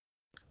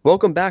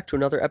Welcome back to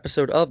another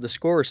episode of the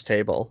Scorers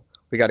Table.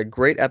 We got a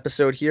great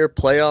episode here.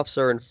 Playoffs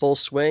are in full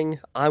swing.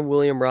 I'm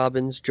William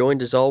Robbins,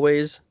 joined as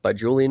always by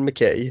Julien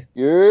Mckee.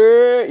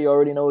 You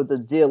already know what the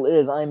deal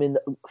is. I'm in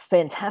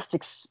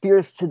fantastic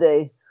spirits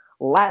today.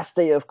 Last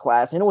day of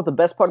class. You know what the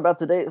best part about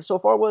today so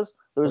far was?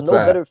 There was What's no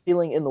that? better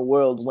feeling in the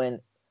world when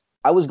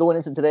I was going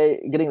into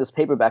today getting this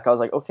paper back. I was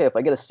like, okay, if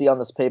I get a C on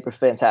this paper,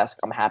 fantastic.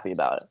 I'm happy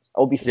about it. I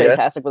will be Yeah,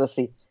 fantastic with a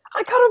C.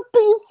 I got a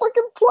B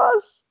fucking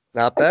plus.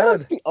 not I got a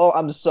bad. B. Oh,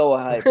 I'm so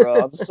hyped,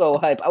 bro. I'm so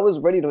hyped. I was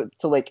ready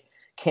to like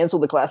cancel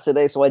the class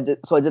today, so I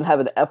didn't have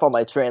an F on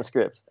my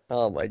transcript.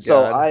 Oh my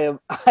So God.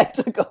 I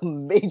took a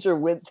major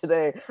win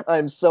today.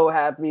 I'm so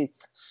happy.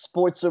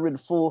 Sports are in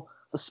full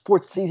the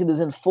sports season is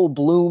in full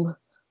bloom.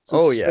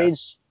 Oh yeah.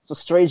 It's a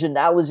strange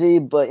analogy,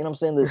 but you know what I'm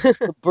saying?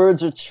 The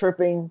birds are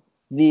chirping,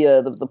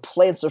 the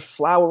plants are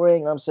flowering. You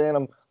know what I'm saying?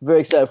 I'm very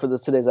excited for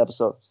today's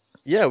episode.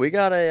 Yeah, we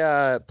got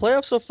a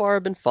playoffs so far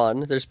have been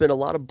fun. There's been a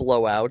lot of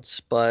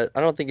blowouts, but I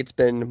don't think it's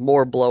been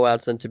more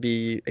blowouts than to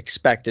be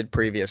expected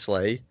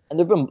previously. And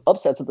there've been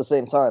upsets at the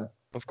same time.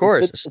 Of It's been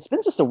course. it's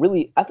been just a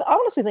really I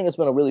honestly think it's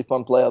been a really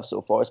fun playoff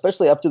so far,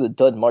 especially after the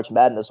dud March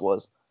Madness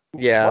was.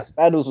 Yeah. March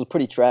Madness was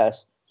pretty trash.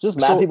 Just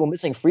mad So, people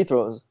missing free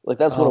throws. Like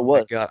that's what oh it my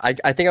was. God.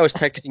 I think I was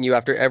texting you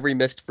after every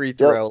missed free Yep.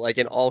 throw, like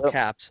in all Yep.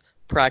 caps.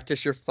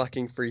 Practice your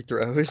fucking free It's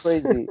throws.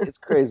 crazy. It's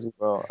crazy,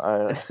 bro.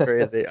 It's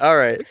crazy. All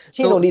right. Rick Pitino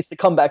So needs to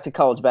come back to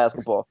college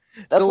basketball.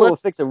 so That's what will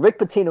let's fix it. Rick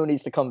Pitino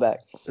needs to come back.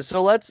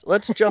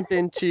 let's jump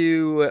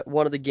into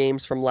one of the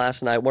games from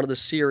last night, one of the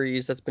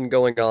series that's been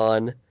going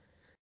on.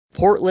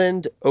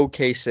 Portland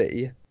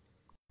OKC.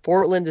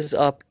 Portland is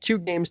up 2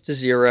 games to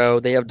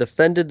 0. They have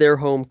defended their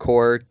home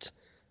court.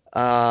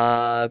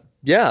 Yeah.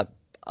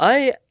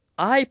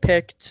 I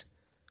picked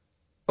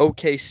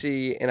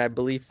OKC and I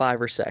believe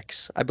 5 or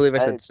 6. I believe I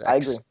said I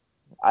agree. 6.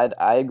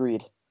 I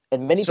agreed.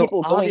 And many So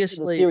people going into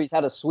the obviously series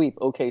had a sweep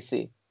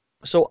OKC.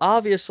 So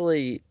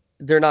obviously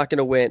they're not going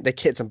to win.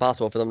 It's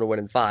impossible for them to win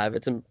in 5.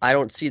 I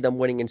don't see them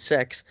winning in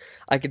 6.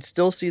 I could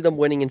still see them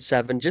winning in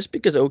 7 just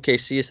because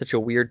OKC is such a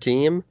weird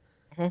team.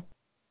 Mhm.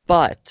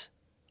 But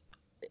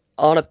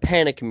on a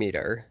panic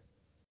meter,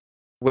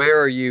 where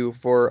are you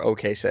for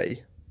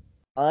OKC?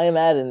 I'm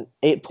at an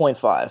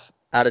 8.5.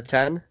 Out of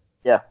 10?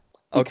 Yeah.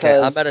 Okay, I'm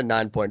Because at a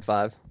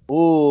 9.5.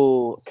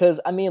 because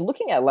I mean,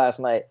 looking at last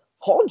night,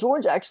 Paul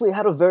George actually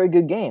had a very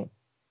good game.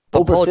 But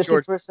Over Paul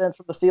George 50%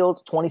 from the field,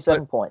 but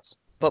 27 points.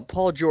 but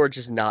Paul George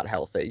is not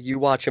healthy. You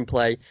watch him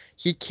play,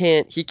 he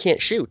can't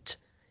shoot.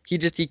 He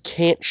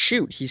can't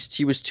shoot.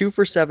 He was 2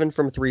 for 7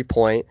 from 3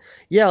 point.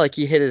 Yeah, like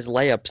he hit his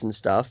layups and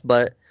stuff,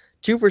 but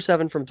 2 for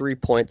 7 from 3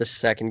 point the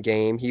second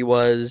game. He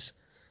was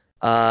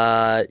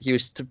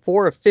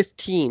 4 of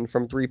 15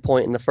 from 3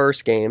 point in the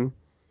first game.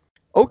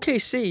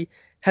 OKC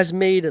has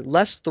made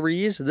less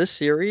threes this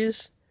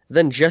series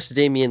than just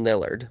Damian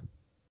Lillard.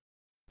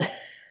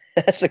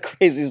 That's a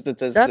crazy That's a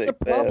statistic,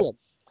 man. problem.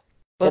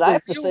 And But I the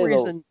have to real say though,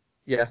 reason,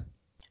 yeah.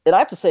 and I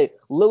have to say,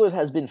 Lillard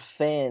has been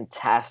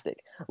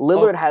fantastic. Oh,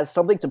 Lillard has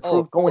something to oh, prove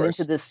of going into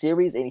course. this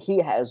series, and he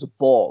has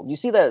ball. You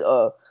see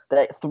that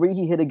three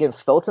he hit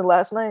against Felton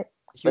last night?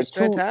 He Like was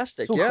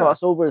fantastic. two Yeah.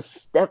 crossovers,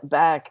 step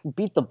back,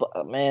 beat the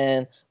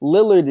man.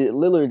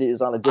 Lillard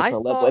is on a I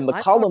different level, thought and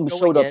I thought McCollum going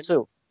showed up in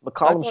too. I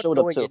McCollum thought showed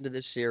up going too. into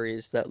this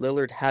series that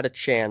Lillard had a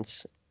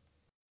chance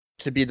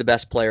to be the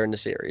best player in the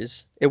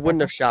series. It wouldn't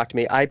Mhm, have shocked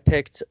me. I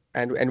picked,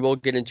 and we'll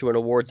get into an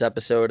awards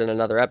episode in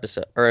another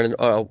episode, or an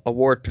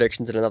award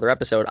predictions in another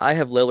episode. I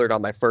have Lillard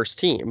on my first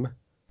team,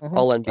 mhm.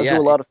 All As do NBA.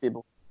 a lot of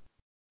people.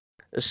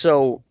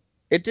 So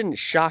it didn't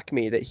shock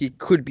me that he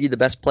could be the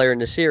best player in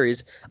the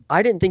series.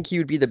 I didn't think he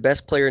would be the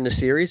best player in the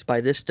series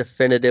by this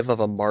definitive of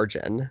a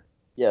margin.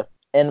 Yeah.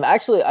 And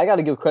actually, I got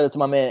to give credit to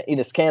my man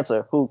Enos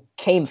Cantor, who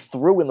came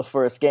through in the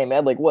first game.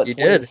 Man, like what, He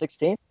 20 and did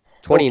 16?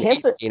 Bro, 20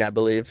 and 18, I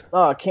believe.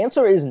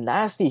 Cancer is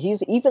nasty.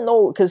 He's even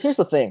though because here's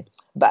the thing,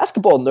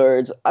 basketball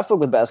nerds. I fuck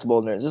with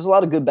basketball nerds. There's a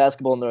lot of good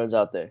basketball nerds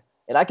out there,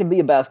 and I can be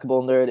a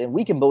basketball nerd, and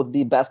we can both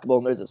be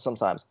basketball nerds at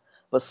sometimes.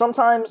 But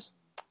sometimes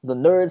the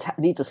nerds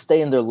need to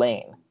stay in their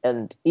lane,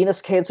 and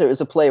Enos Cancer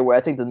is a player where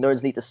I think the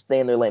nerds need to stay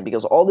in their lane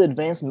because all the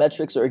advanced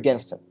metrics are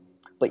against him.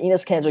 But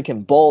Enos Cantor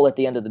can ball at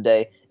the end of the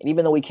day, and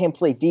even though he can't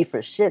play D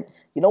for shit,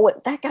 you know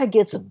what? That guy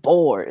gets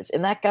boards,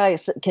 and that guy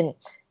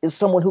is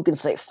someone who can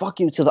say "fuck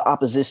you" to the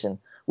opposition,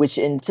 which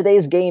in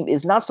today's game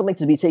is not something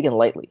to be taken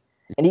lightly.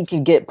 And he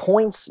can get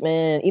points,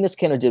 man. Enos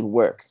Kanter did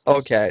work.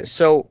 Okay,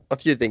 so a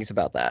few things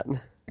about that.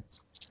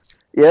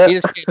 Yeah,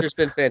 Enos Kanter's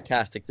been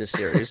fantastic this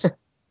series.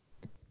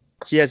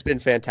 He has been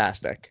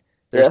fantastic.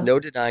 There's yeah. no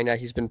denying that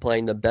he's been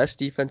playing the best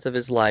defense of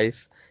his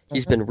life.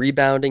 He's hmm been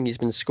rebounding, he's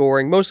been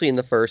scoring, mostly in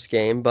the first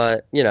game,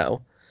 but,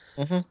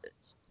 hmm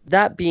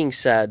that being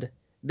said,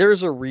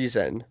 there's a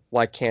reason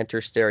why Cantor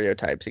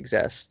stereotypes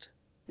exist.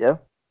 Yeah.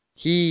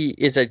 He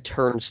is a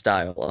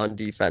turnstile on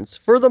defense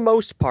for the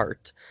most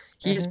part.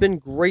 He's hmm been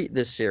great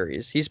this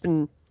series.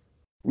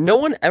 No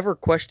one ever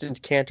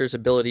questioned Cantor's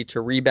ability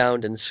to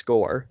rebound and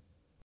score.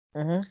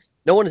 hmm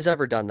No one has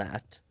ever done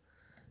that.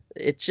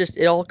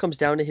 It all comes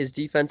down to his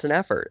defense and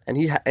effort, and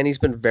he's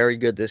been very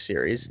good this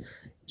series.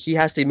 he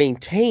has to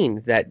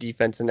maintain that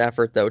defense and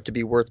effort, though, to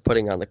be worth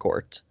putting on the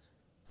court.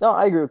 No,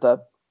 I agree with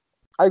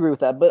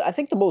that. But I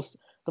think the most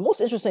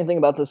interesting thing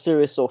about this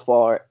series so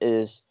far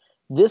is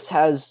this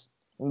has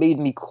made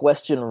me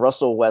question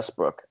Russell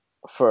Westbrook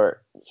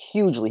for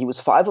hugely. He was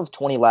 5 of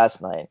 20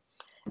 last night,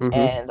 Hmm.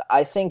 and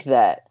I think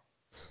that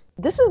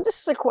this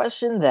is a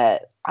question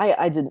that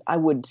I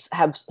would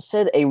have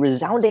said a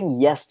resounding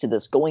yes to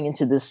this going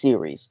into this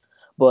series,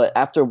 but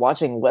after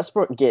watching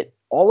Westbrook get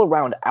all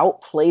around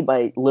outplayed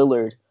by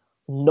Lillard,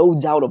 no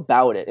doubt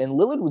about it, and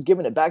Lillard was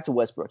giving it back to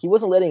Westbrook. He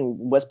wasn't letting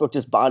Westbrook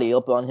just body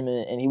up on him,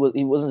 and he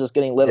wasn't just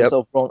getting let Yep.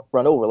 himself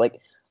run over.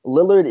 Like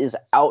Lillard is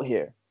out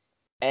here,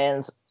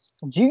 and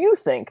do you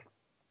think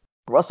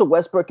Russell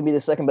Westbrook can be the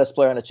second best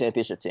player on a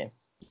championship team?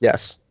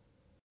 Yes.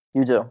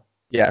 You do.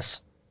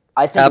 Yes.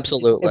 I think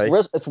Absolutely.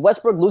 if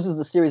Westbrook loses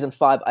the series in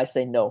 5, I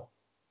say no.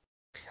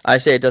 I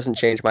say it doesn't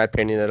change my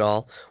opinion at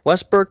all.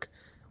 Westbrook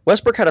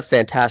had a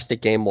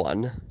fantastic game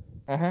one.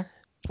 Mm-hmm.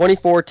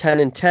 24, 10,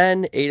 and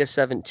 10, 8 of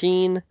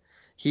 17.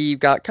 He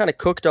got kind of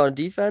cooked on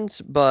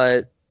defense,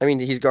 but I mean,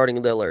 he's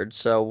guarding Lillard,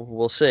 so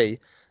we'll see.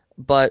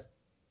 But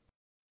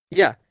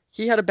yeah,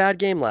 he had a bad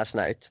game last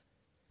night.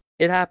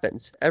 It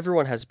happens.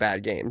 Everyone has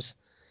bad games.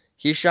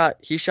 He shot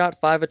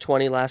 5 of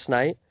 20 last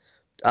night.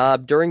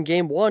 During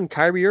game one,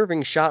 Kyrie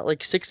Irving shot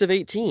like 6 of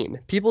 18.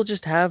 People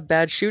just have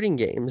bad shooting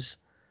games.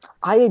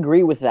 I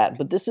agree with that,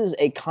 but this is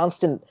a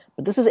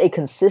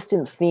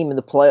consistent theme in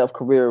the playoff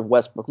career of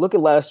Westbrook. Look at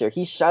last year;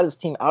 he shot his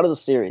team out of the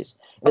series,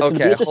 and it's going to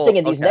be Okay, interesting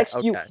in these okay, next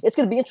few. okay. It's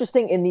going to be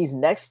interesting in these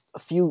next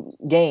few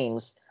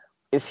games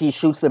if he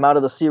shoots them out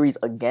of the series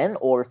again,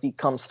 or if he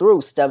comes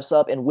through, steps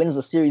up, and wins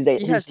the series that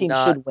He his has team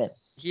not should win.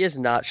 he has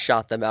not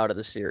shot them out of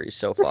the series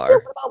so But still, far.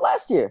 what about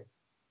last year?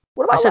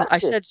 What I about said last I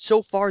year? said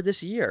so far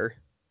this year.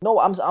 No,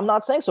 I'm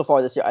not saying so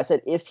far this year. I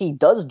said if he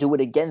does do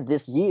it again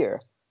this year,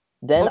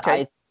 then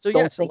Okay. I So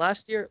don't yes, think.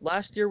 last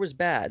year was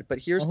bad, but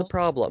here's the Mhm.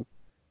 problem.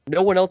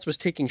 No one else was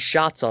taking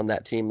shots on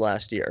that team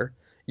last year.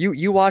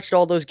 You watched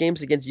all those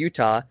games against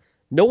Utah.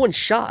 No one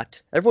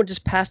shot. Everyone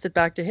just passed it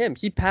back to him.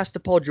 He passed to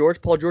Paul George.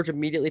 Paul George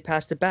immediately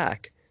passed it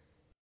back.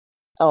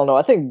 I don't know.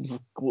 I think In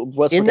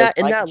Westbrook has that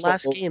in mind that control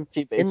last over game,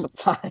 his teammates in in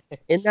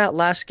sometimes. that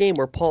last game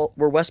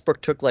where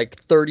Westbrook took like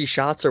 30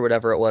 shots or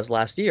whatever it was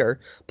last year,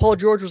 Paul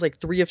George was like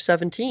 3 of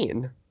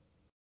 17.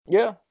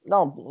 Yeah,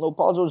 no,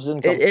 Paul George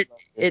didn't come It, through it,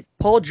 last year. it,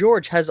 Paul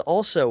George has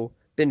also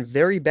been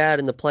very bad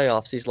in the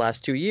playoffs these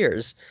last 2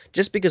 years.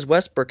 Just because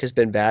Westbrook has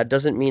been bad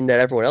doesn't mean that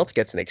everyone else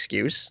gets an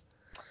excuse.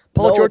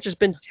 Paul No, George has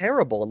been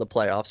terrible in the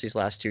playoffs these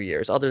last 2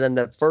 years, other than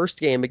the first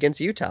game against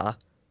Utah.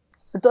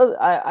 it does.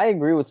 I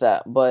agree with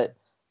that, but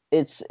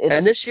And it's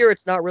this year,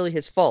 it's not really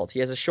his fault. He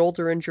has a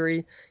shoulder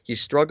injury.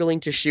 He's struggling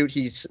to shoot.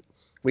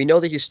 We know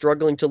that he's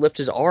struggling to lift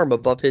his arm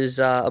above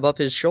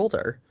his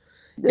shoulder.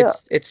 yeah.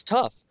 It's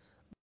tough.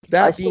 I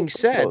That still being think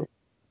so. said,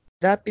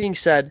 That being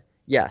said,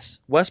 yes,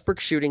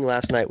 Westbrook's shooting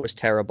last night was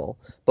terrible,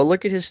 but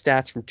look at his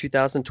stats from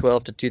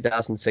 2012 to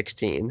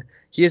 2016.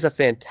 He is a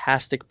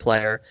fantastic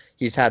player.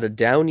 He's had a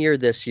down year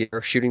this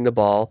year shooting the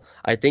ball.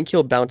 I think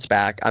he'll bounce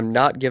back. I'm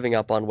not giving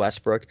up on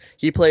Westbrook.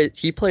 He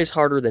plays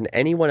harder than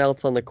anyone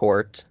else on the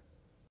court.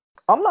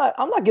 I'm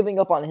not giving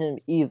up on him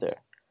either.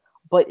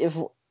 But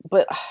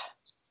but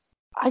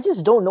I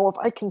just don't know if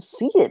I can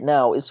see it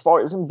now as far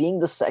as him being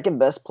the second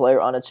best player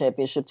on a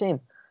championship team.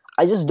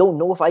 I just don't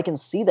know if I can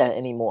see that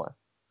anymore.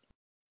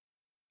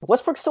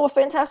 Westbrook's still a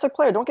fantastic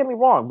player, don't get me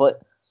wrong,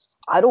 but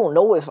I don't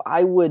know if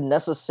I would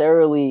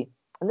necessarily,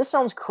 and this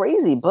sounds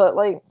crazy, but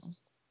like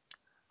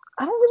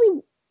I don't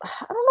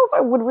know if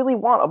I would really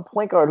want a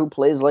point guard who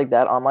plays like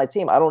that on my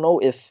team. I don't know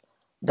if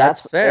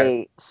That's that's fair.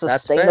 a That's fair.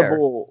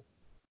 sustainable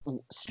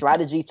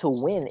strategy to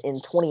win in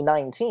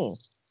 2019.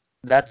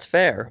 That's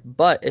fair.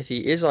 But if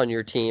he is on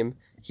your team,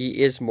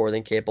 he is more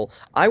than capable.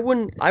 I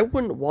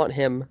wouldn't want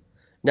him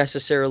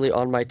necessarily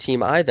on my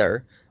team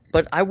either,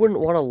 but I wouldn't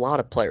want a lot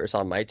of players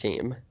on my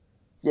team.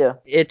 Yeah.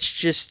 It's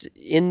just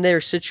in their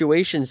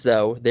situations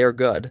though, they're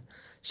good.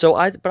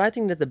 But I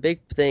think that the big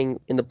thing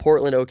in the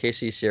Portland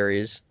OKC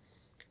series,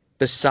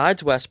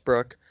 besides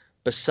Westbrook,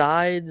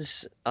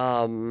 besides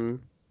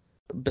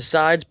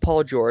besides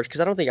Paul George, because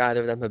I don't think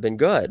either of them have been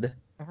good,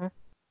 Hmm.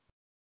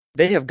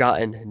 they have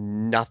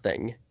gotten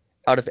nothing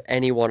out of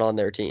anyone on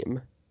their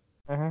team.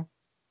 Hmm.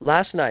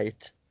 Last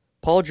night,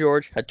 Paul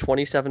George had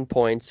 27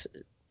 points,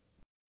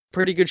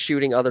 pretty good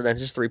shooting other than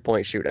his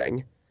three-point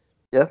shooting.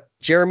 Yeah.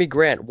 Jeremy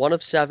Grant, 1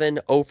 of 7,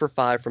 0 for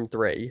 5 from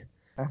 3.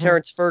 Hmm.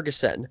 Terrence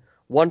Ferguson,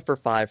 1 for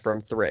 5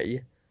 from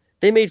 3.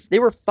 They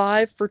were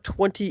 5 for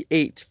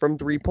 28 from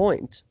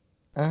 3-point.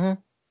 Hmm.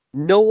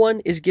 No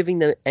one is giving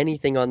them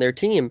anything on their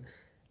team.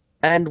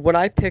 And when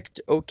I picked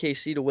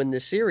OKC to win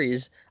this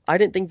series, I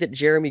didn't think that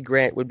Jeremy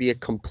Grant would be a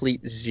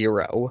complete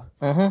zero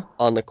Hmm.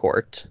 on the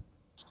court.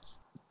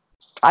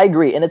 I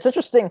agree, and it's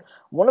interesting.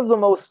 One of the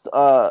most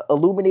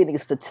illuminating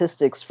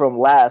statistics from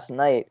last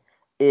night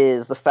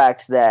is the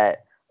fact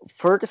that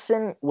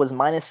Ferguson was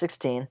minus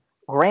 16,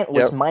 Grant was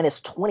Yep.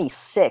 minus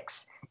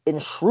 26,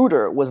 and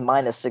Schroeder was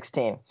minus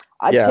 16.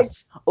 I Yeah.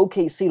 picked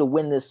OKC to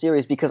win this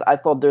series because I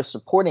thought their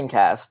supporting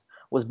cast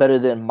was better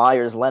than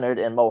Myers Leonard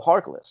and Mo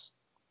Harkless.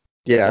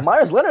 Yeah. And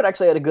Myers Leonard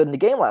actually had a good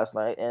game last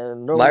night,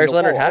 and Myers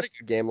Leonard had a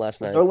good game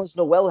last night. Nerlens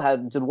Noel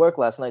did work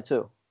last night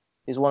too.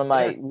 He's one of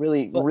my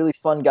really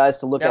fun guys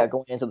to look at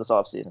going into this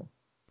offseason.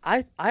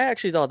 I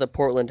actually thought that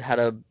Portland had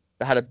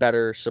a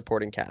better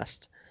supporting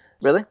cast.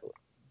 Really?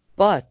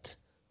 But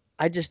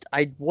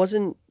I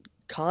wasn't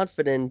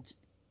confident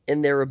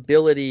in their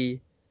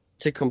ability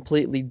to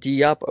completely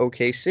D up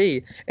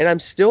OKC, and I'm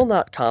still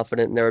not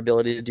confident in their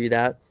ability to do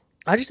that.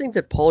 I just think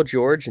that Paul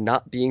George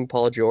not being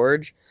Paul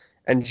George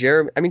and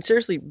Jeremy, I mean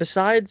seriously,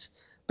 besides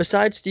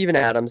Steven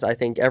Adams, I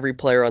think every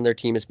player on their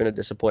team has been a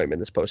disappointment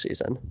this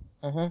postseason.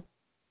 Mm-hmm.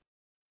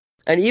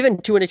 And even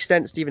to an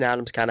extent, Steven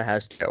Adams kind of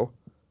has too.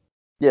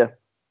 Yeah.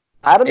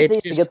 Adams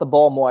needs to get the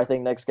ball more, I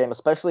think, next game,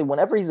 especially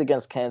whenever he's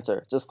against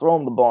Cantor. Just throw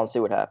him the ball and see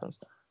what happens.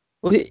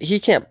 Well, he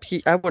can't.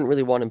 I wouldn't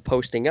really want him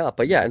posting up,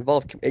 but yeah,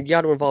 you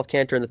got to involve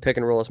Cantor in the pick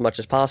and roll as much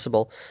as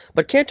possible.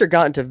 But Cantor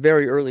got into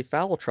very early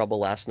foul trouble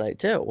last night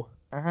too.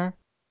 Mm-hmm.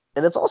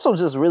 And it's also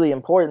just really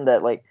important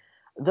that like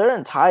their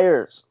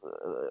entire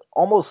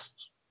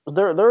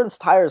their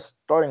entire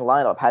starting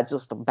lineup had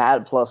just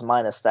bad plus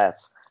minus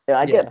stats. And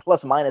I get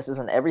plus minus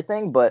isn't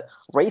everything, but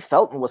Ray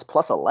Felton was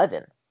plus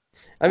 11.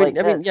 I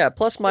mean,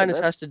 plus minus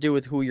has to do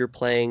with who you're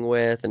playing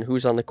with and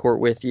who's on the court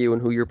with you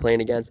and who you're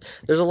playing against.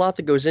 There's a lot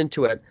that goes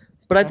into it,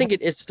 but I think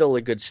it is still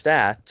a good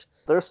stat.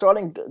 Their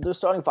starting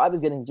five is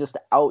getting just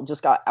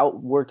got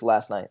outworked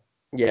last night.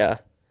 Yeah.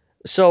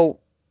 So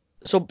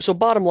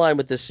bottom line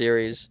with this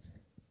series,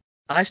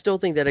 I still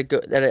think that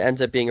it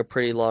ends up being a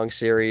pretty long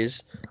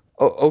series.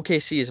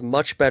 OKC is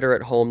much better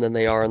at home than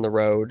they are on the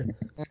road.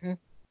 Mm-hmm.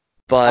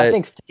 But I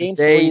think game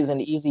 3 is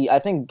an easy. I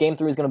think game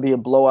 3 is going to be a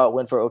blowout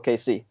win for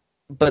OKC.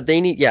 But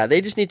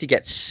they just need to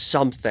get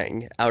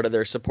something out of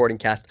their supporting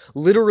cast.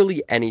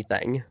 Literally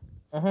anything.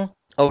 Mm-hmm.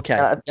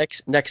 Okay,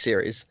 next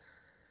series.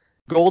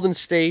 Golden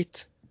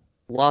State,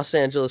 Los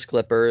Angeles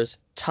Clippers,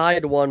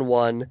 tied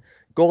 1-1.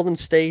 Golden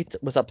State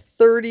was up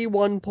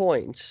 31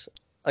 points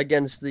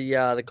against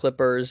the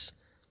Clippers.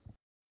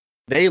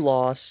 They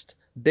lost.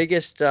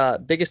 Biggest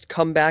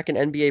comeback in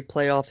NBA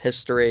playoff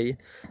history,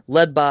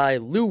 led by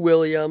Lou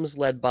Williams,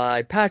 led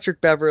by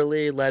Patrick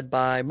Beverley, led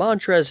by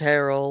Montrezl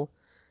Harrell.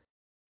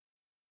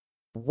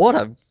 What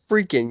a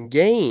freaking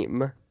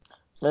game.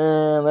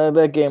 Man,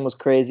 that game was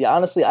crazy.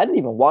 Honestly, I didn't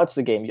even watch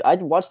the game. I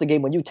watched the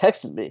game when you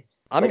texted me.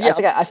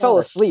 I fell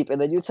asleep, and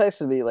then you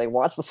texted me, like,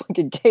 watch the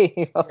fucking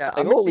game.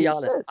 I'm going to be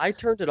honest. I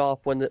turned it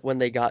off when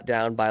they got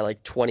down by,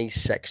 like,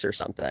 26 or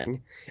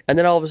something. And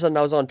then all of a sudden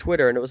I was on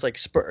Twitter, and it was like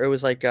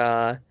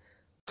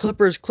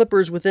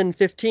Clippers within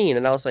 15,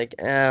 and I was like,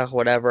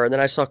 whatever. And then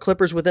I saw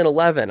Clippers within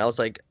 11. I was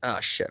like, oh,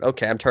 shit,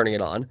 okay, I'm turning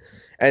it on.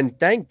 And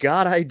thank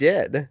God I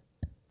did.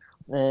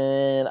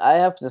 And I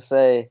have to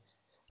say,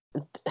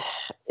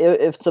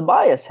 if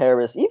Tobias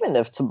Harris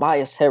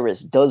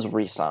does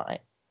resign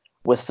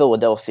with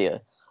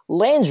Philadelphia,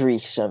 Landry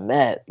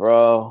Shamet,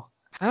 bro.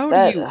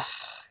 God,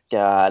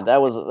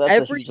 that's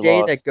every a huge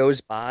day loss. that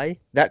goes by,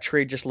 that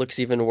trade just looks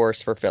even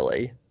worse for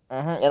Philly.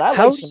 Mm-hmm. And I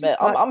like Shamet.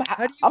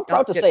 I'm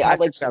proud to say I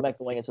like Shamet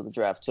going into the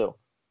draft too.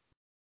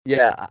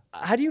 Yeah,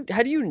 how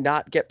do you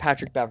not get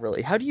Patrick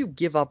Beverley? How do you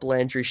give up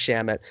Landry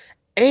Shamet,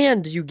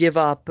 and you give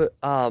up the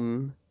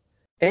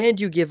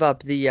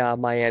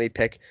Miami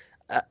pick?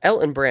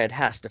 Elton Brand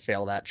has to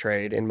fail that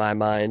trade in my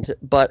mind.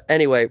 But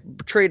anyway,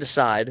 trade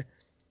aside,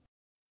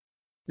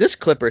 this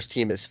Clippers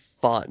team is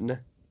fun.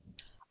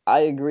 I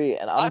agree,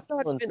 and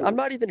I'm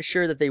not even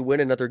sure that they win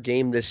another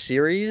game this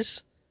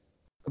series,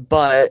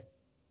 but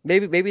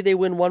maybe they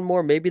win one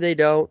more, maybe they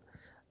don't.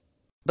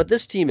 But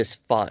this team is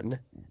fun.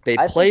 They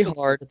play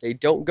hard, they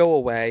don't go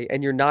away,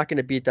 and you're not going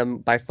to beat them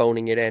by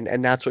phoning it in,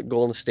 and that's what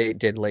Golden State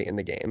did late in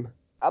the game.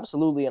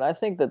 Absolutely, and I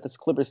think that this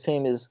Clippers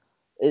team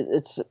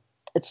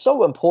it's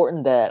so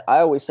important that I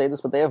always say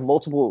this, but they have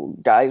multiple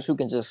guys who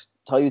can just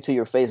tell you to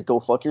your face, go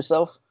fuck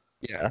yourself.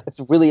 Yeah. It's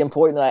really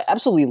important. I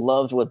absolutely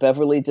loved what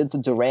Beverly did to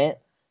Durant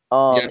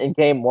in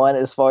game 1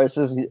 as far as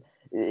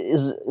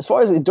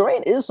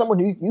Durant is someone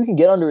who you can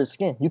get under his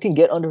skin. You can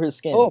get under his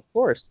skin. Oh, of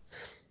course.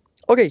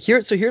 Okay,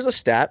 here's a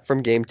stat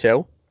from game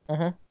 2.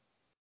 Mm-hmm.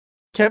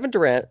 Kevin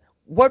Durant,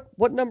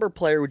 what number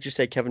player would you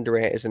say Kevin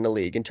Durant is in the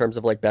league in terms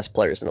of like best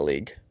players in the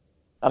league?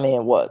 I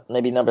mean, what?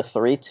 Maybe number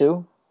 3, 2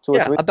 or 3?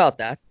 Yeah, about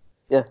that.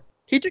 Yeah.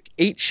 He took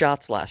 8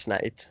 shots last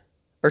night,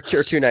 or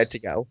 2 nights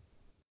ago.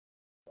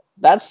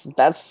 That's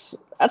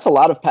a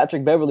lot of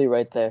Patrick Beverley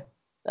right there.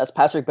 That's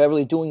Patrick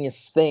Beverley doing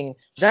his thing.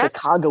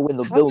 Chicago in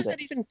the building. How is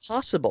that even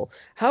possible?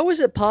 How is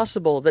it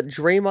possible that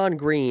Draymond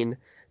Green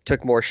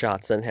took more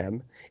shots than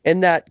him,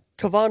 and that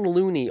Kevon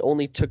Looney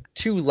only took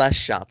 2 less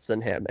shots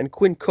than him, and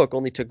Quinn Cook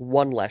only took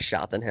 1 less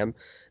shot than him?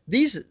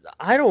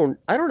 I don't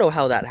know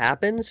how that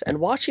happens. And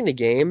watching the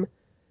game,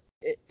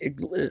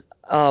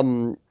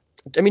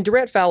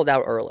 Durant fouled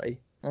out early,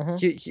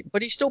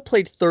 but he still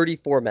played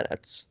 34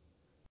 minutes.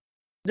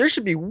 There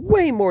should be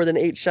way more than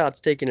 8 shots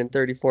taken in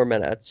 34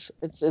 minutes.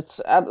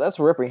 That's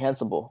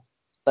reprehensible.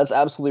 That's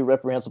absolutely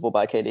reprehensible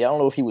by KD. I don't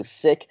know if he was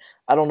sick.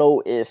 I don't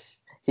know if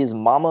his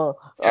mama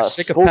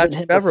sick of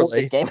Patrick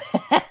Beverley. Game.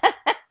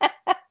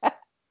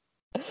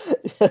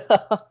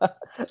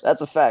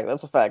 That's a fact.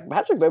 That's a fact.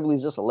 Patrick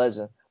Beverly's just a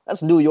legend.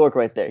 That's New York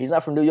right there. He's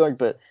not from New York,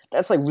 but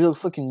that's like real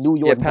fucking New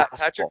Yeah, York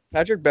basketball.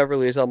 Patrick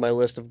Beverly is on my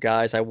list of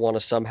guys I want to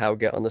somehow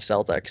get on the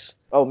Celtics.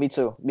 Oh, me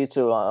too. Me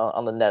too.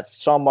 On the Nets,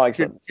 Sean Marks,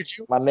 my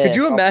Could man. you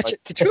Sean imagine Marks.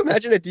 could you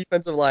imagine a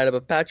defensive lineup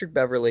of Patrick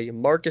Beverly,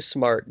 Marcus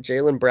Smart,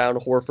 Jaylen Brown,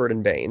 Horford,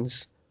 and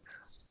Baines?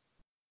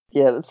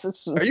 Yeah, Are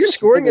it's you just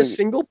scoring a really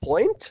single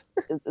point?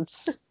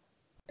 it's.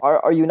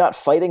 Are you not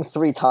fighting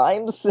 3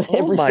 times Oh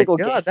every my single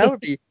God,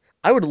 game?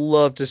 I would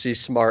love to see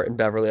Smart and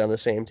Beverly on the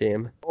same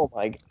team. Oh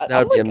my!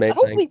 That would be I don't amazing.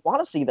 really want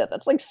to see that.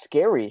 That's like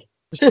scary.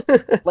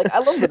 Like I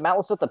love the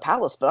Malice at the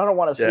Palace, but I don't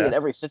want to see Yeah. it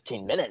every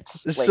 15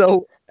 minutes. Like,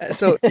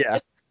 So yeah,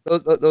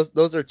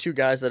 those are two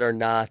guys that are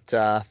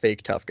not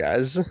fake tough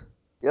guys.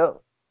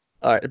 yep.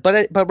 All right,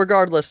 but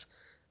regardless,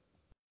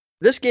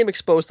 this game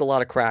exposed a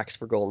lot of cracks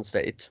for Golden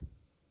State.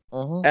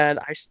 Mm-hmm. And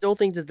I still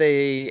think that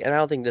and I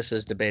don't think this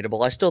is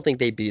debatable. I still think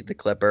they beat the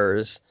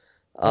Clippers.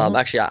 Mm-hmm.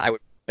 Actually, I would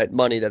bet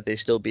money that they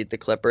still beat the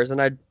Clippers, and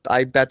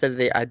I'd bet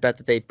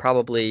that they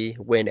probably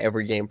win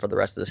every game for the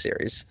rest of the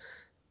series.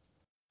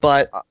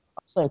 But I'm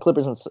saying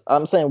Clippers and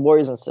I'm saying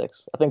Warriors in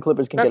 6. I think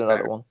Clippers can get that's another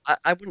fair. one.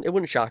 I wouldn't. It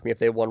wouldn't shock me if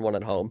they won one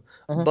at home.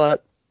 Mm-hmm.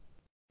 But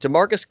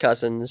DeMarcus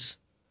Cousins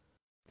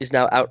is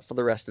now out for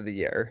the rest of the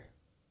year.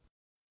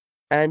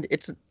 And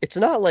it's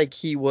not like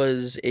he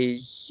was a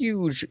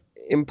huge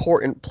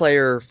important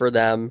player for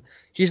them.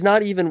 He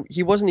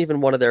wasn't even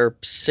one of their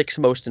 6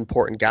 most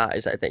important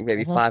guys, I think,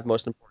 maybe Mm-hmm. 5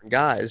 most important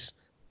guys.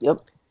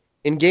 Yep.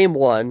 In game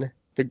 1,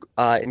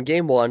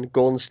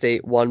 Golden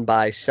State won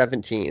by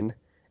 17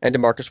 and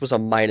DeMarcus was a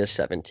minus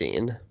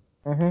 17.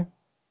 Mm-hmm.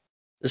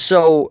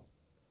 So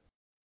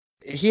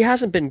he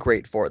hasn't been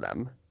great for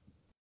them.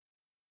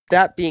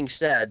 That being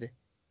said,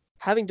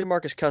 having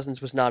DeMarcus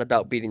Cousins was not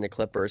about beating the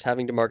Clippers.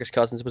 Having DeMarcus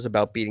Cousins was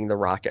about beating the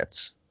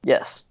Rockets.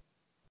 Yes.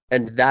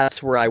 And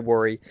that's where I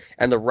worry.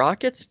 And the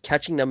Rockets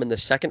catching them in the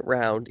second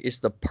round is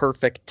the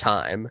perfect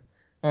time.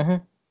 Mm-hmm.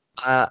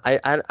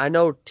 I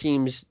know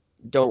teams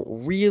don't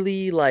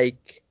really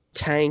like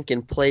tank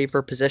and play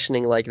for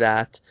positioning like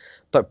that,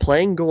 but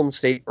playing Golden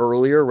State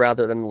earlier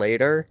rather than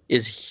later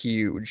is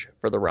huge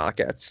for the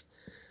Rockets.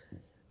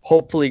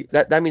 Hopefully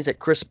that means that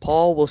Chris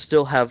Paul will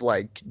still have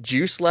like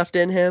juice left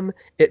in him.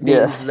 It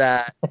Yeah.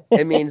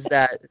 means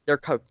that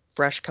they're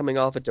fresh coming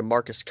off a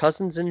DeMarcus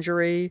Cousins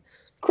injury.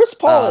 Chris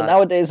Paul Uh,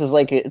 nowadays is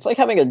like it's like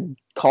having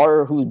a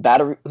car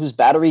whose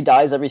battery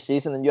dies every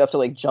season, and you have to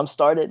like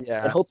jumpstart it and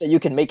yeah. hope that you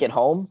can make it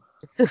home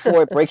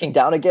before it breaking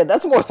down again.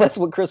 That's more or less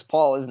what Chris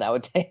Paul is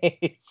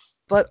nowadays.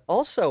 But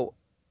also,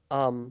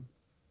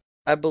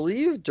 I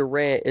believe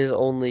Durant is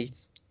only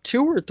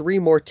 2 or 3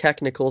 more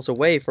technicals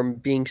away from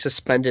being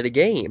suspended a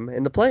game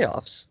in the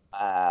playoffs.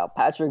 Wow,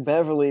 Patrick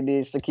Beverly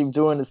needs to keep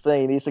doing his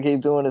thing. He needs to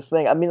keep doing his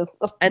thing. I mean,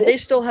 And they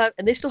still have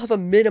a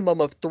minimum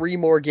of 3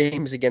 more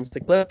games against the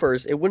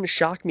Clippers. It wouldn't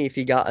shock me if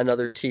he got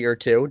another T or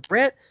 2.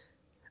 Durant,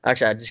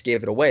 actually, I just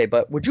gave it away,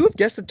 but would you have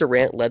guessed that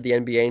Durant led the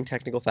NBA in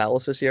technical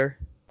fouls this year?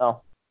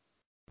 no,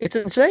 It's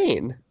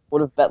insane.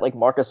 would have bet like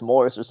Marcus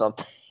Morris or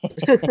something.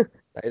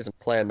 I isn't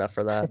playing enough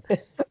for that.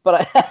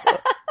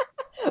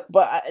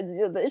 But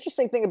the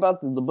interesting thing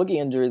about the Boogie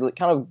injury, like,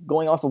 kind of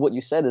going off of what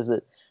you said, is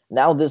that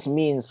now this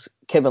means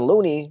Kevin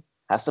Looney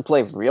has to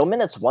play real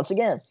minutes once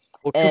again.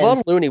 Well, And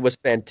Kevon Looney was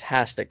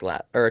fantastic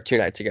 2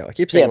 nights ago. I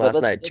keep saying but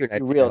last night, 2 let's be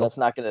nights real.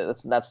 ago.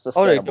 That's Oh no,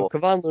 sustainable.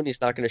 Kevon Looney's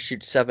not going to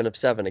shoot 7 of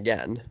 7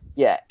 again.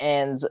 Yeah,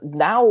 and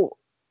now,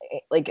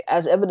 like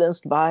as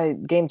evidenced by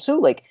Game 2,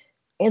 like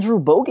Andrew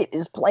Bogut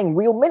is playing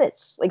real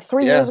minutes. Like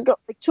 3 years ago,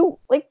 like 2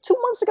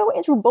 months ago,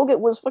 Andrew Bogut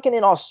was fucking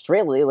in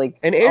Australia, like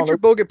And I don't Andrew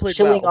know, Bogut played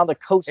chilling well. on the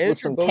coast with Andrew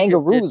some Bogut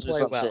kangaroos did or play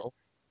some shit. well.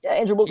 Yeah,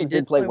 Andrew He Bogut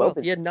did play well.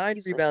 He had 9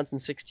 He's, rebounds in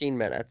 16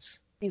 minutes.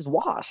 he's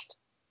washed.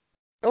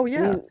 Oh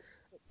yeah, He's,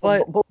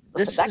 but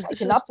that guy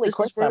cannot play this is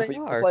crunch where time they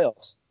for the are.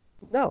 playoffs.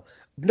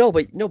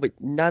 But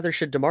neither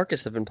should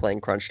DeMarcus have been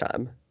playing crunch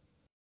time.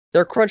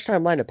 Their crunch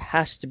time lineup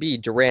has to be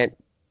Durant,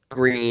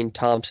 Green,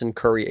 Thompson,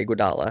 Curry,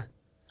 Iguodala.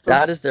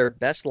 That is their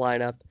best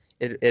lineup.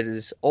 It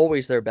is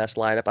always their best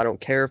lineup. I don't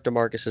care if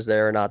DeMarcus is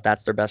there or not.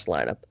 That's their best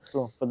lineup.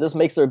 True. But this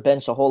makes their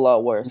bench a whole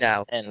lot worse.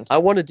 Now, And I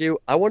want to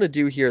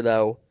do here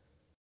though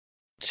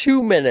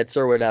 2 minutes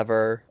or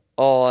whatever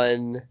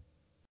on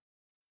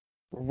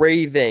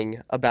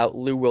raving about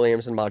Lou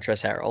Williams and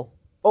Montrezl Harrell.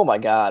 oh my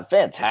god,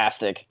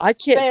 fantastic! I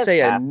can't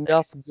say Fantastic.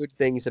 enough good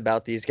things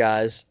about these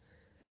guys.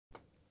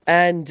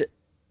 And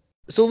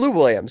so Lou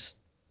Williams,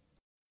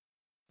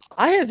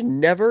 I have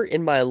never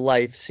in my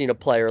life seen a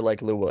player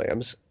like Lou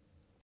Williams.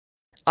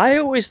 I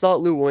always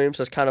thought Lou Williams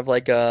was kind of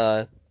like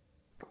a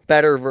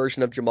better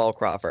version of Jamal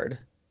Crawford.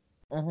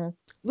 Mm-hmm.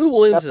 Lou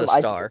Williams is a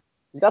star.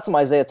 He's got some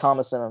Isaiah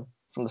Thomas in him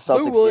from the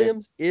Celtics. Lou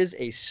Williams is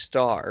a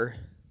star.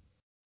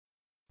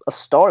 A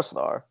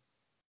star.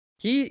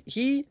 He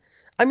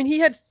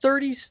had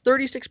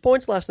 36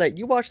 points last night.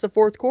 You watched the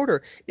fourth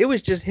quarter. It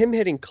was just him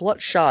hitting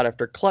clutch shot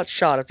after clutch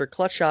shot after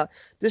clutch shot.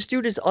 This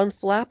dude is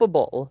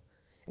unflappable.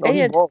 No,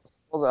 he balls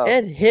out.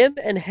 And him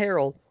and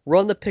Harold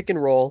run the pick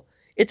and roll.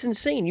 It's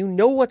insane. You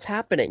know what's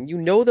happening. You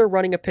know they're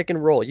running a pick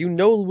and roll. You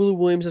know Lou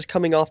Williams is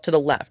coming off to the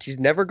left. He's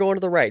never going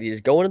to the right.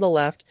 He's going to the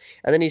left,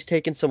 and then he's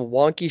taking some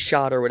wonky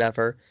shot or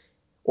whatever,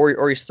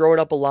 or he's throwing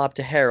up a lob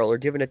to Harrell or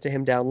giving it to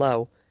him down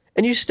low,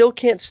 and you still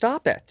can't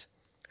stop it.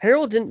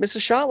 Harrell didn't miss a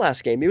shot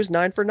last game. He was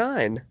 9 for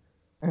 9.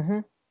 Mm-hmm.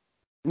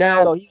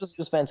 Now, No, he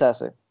was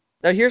fantastic.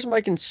 now here's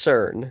my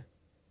concern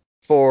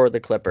for the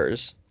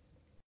Clippers.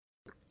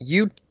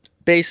 You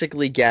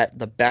basically get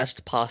the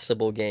best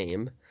possible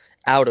game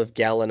out of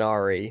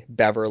Gallinari,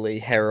 Beverly,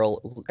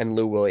 Harrell, and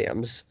Lou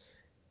Williams,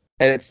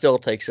 and it still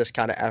takes this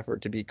kind of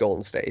effort to beat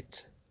Golden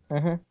State.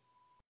 Mm-hmm.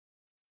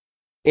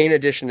 In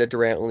addition to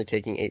Durant only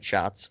taking 8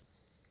 shots.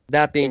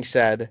 That being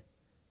said,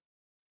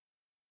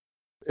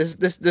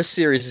 this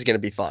series is going to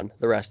be fun,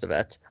 the rest of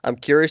it. I'm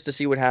curious to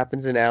see what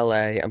happens in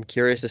LA. I'm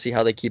curious to see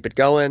how they keep it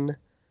going.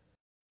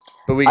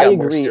 But we got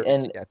more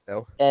series to get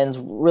to. And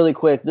really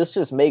quick, this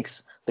just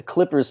makes the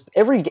Clippers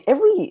every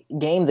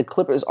game the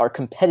Clippers are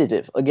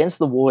competitive against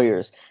the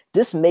Warriors.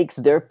 This makes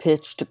their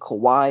pitch to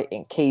Kawhi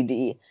and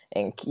KD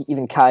and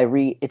even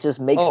Kyrie. It just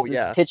makes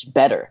this pitch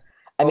better.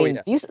 I mean,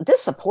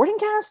 this supporting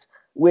cast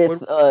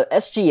with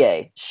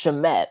SGA,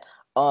 Shamet,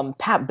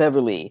 Pat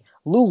Beverly,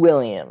 Lou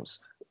Williams,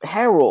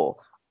 Harrell,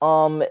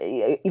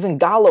 even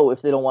Gallo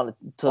if they don't want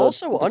to.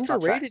 Also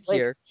underrated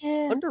here.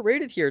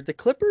 Underrated here. The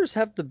Clippers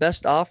have the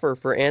best offer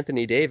for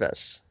Anthony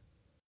Davis.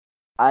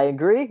 I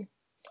agree.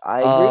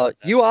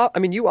 You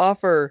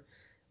offer,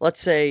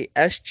 let's say,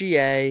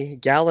 SGA,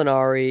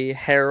 Gallinari,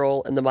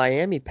 Harrell, and the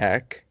Miami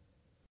pick,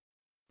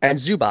 and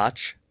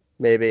Zubac.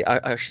 Maybe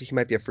actually he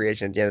might be a free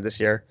agent at the end of this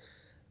year,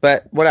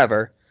 but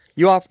whatever.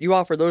 You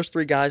offer those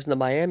 3 guys in the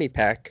Miami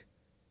pick.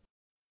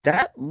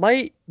 That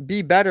might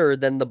be better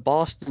than the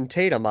Boston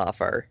Tatum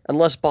offer,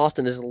 unless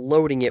Boston is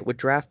loading it with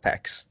draft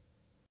picks.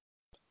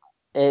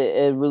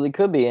 It really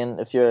could be, and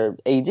if you're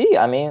AD,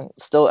 I mean,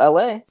 still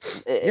LA.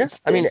 It's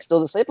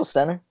still the Staples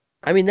Center.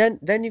 I mean,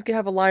 then you can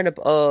have a lineup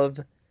of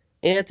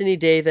Anthony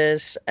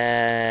Davis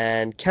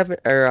and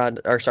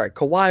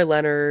Kawhi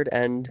Leonard,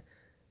 and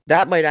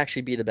that might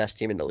actually be the best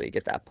team in the league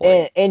at that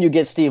point. And you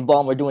get Steve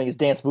Ballmer doing his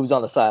dance moves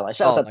on the sideline.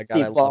 Shout out to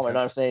Steve Ballmer. You know what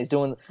I'm saying? He's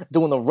doing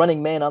the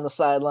running man on the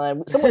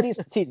sideline. Someone needs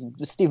to teach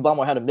Steve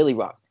Ballmer how to Millie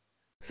Rock.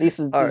 He needs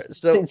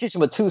to teach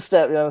him a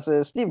 2-step. You know what I'm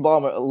saying? Steve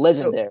Ballmer,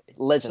 legendary.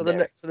 So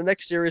the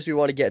next series we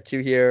want to get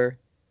to here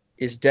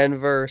is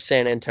Denver,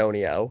 San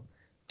Antonio.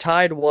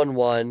 Tied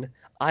 1-1.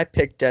 I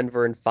picked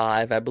Denver in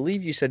 5. I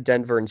believe you said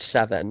Denver in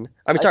 7.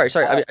 Sorry,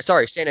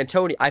 San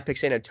Antonio. I picked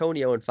San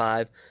Antonio in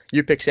 5.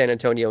 You picked San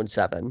Antonio in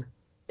 7.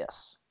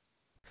 Yes.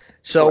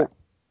 So,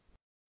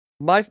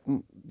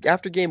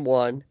 after game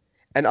 1,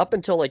 and up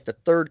until like the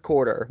third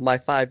quarter, my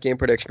 5-game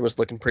prediction was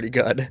looking pretty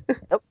good.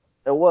 Yep,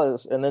 it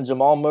was. And then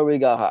Jamal Murray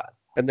got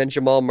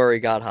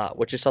hot.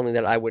 Which is something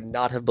that I would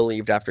not have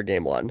believed after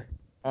game 1.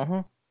 Mm-hmm.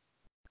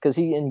 Because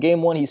in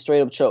game 1, he straight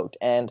up choked.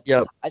 And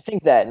I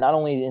think that not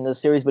only in the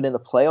series, but in the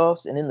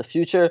playoffs and in the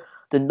future,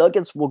 the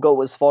Nuggets will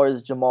go as far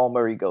as Jamal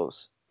Murray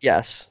goes.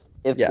 Yes.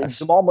 If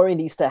Jamal Murray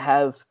needs to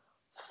have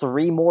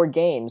 3 more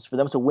games for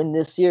them to win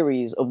this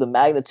series of the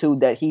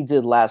magnitude that he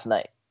did last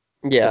night.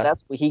 Yeah.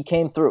 That's what he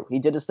came through. He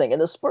did his thing. And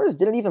the Spurs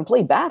didn't even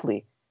play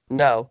badly.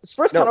 No. The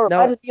Spurs kind of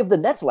reminded me of the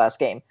Nets last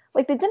game.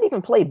 Like, they didn't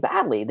even play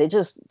badly. They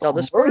just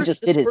Murray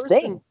just did his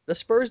thing. The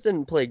Spurs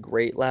didn't play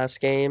great last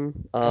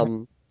game.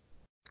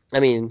 I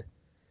mean,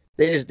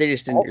 they just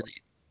didn't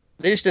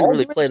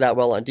really play that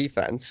well on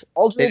defense.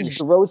 Aldridge,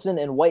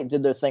 DeRozan, and White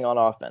did their thing on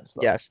offense,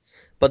 though. Yes,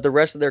 but the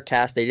rest of their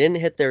cast, they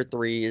didn't hit their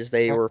threes.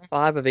 They were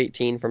 5 of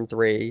 18 from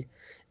 3,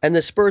 and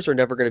the Spurs are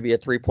never going to be a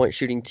 3-point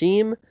shooting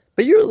team.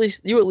 But you at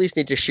least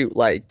need to shoot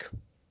like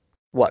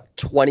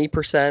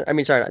 20%. I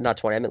mean, sorry, not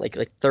 20. I meant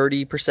like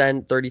 30%,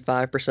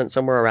 35%,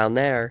 somewhere around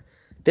there.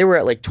 They were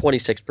at like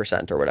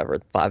 26% or whatever.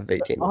 5 of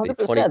 18 would be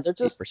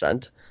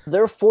 20%.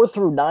 Their 4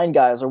 through 9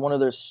 guys are one of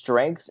their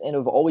strengths and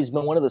have always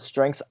been one of the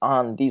strengths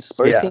on these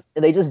Spurs teams,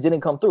 and they just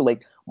didn't come through.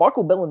 Like,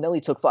 Marco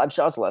Bellinelli took 5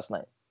 shots last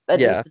night. That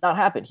needs to not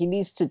happen. He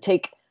needs to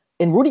take –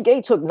 and Rudy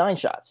Gay took 9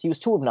 shots. He was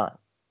 2 of 9.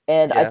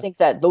 And I think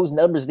that those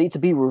numbers need to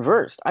be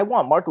reversed. I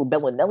want Marco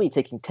Bellinelli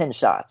taking 10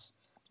 shots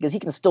because he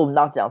can still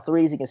knock down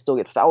threes. He can still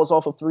get fouls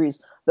off of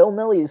threes.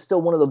 Bellinelli is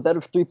still one of the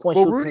better 3-point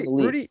shooters in the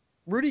league.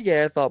 Rudy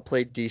Gay, I thought,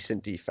 played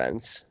decent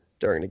defense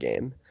during the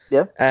game.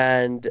 Yeah.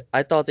 And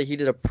I thought that he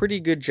did a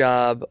pretty good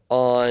job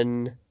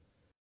on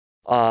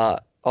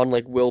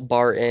like Will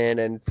Barton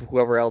and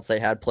whoever else they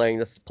had playing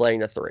the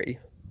 3.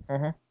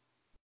 Mm-hmm.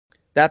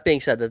 That being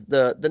said,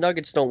 the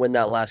Nuggets don't win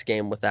that last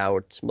game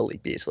without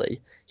Malik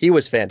Beasley. He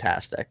was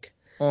fantastic.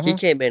 Mm-hmm. He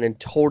came in and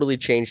totally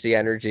changed the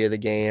energy of the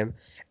game,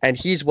 and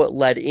he's what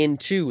led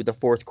into the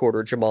fourth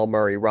quarter Jamal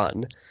Murray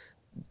run.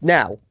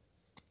 Now,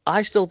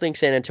 I still think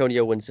San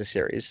Antonio wins the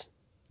series.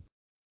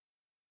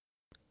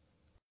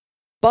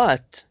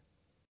 But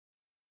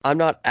I'm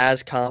not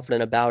as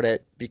confident about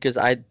it because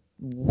I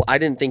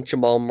didn't think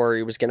Jamal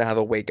Murray was going to have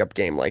a wake-up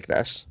game like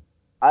this.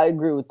 I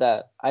agree with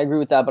that.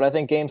 But I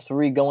think Game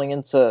 3 going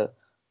into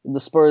the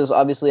Spurs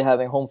obviously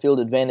having home field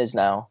advantage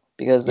now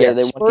because Yeah,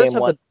 they won game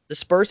one. the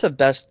Spurs have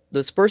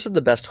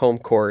the best home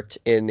court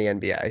in the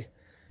NBA.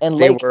 And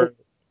They like were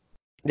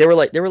they were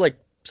like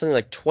something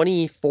like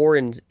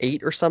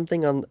 24-8 or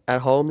something on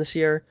at home this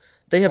year.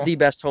 They have the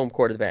best home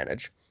court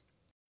advantage.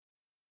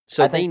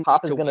 So I they think need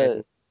Pop is to gonna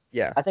win.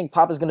 Yeah. I think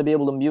Pop is gonna be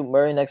able to mute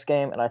Murray next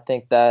game, and I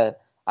think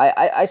that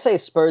I say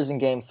Spurs in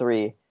game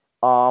three.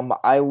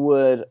 I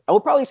would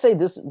probably say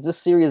this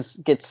series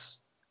gets.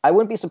 I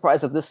wouldn't be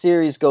surprised if this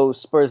series goes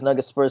Spurs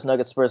Nuggets Spurs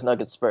Nuggets Spurs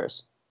Nuggets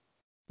Spurs.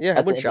 Yeah,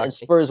 it wouldn't shock And me.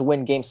 Spurs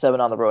win game seven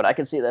on the road. I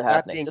can see that That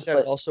happening. being Just said,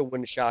 it but also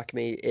wouldn't shock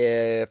me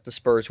if the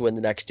Spurs win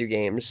the next two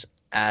games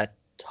at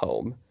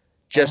home.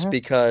 Just mhm,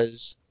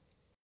 because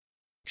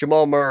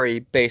Jamal Murray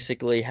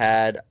basically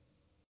had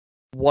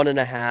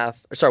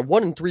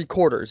 1.3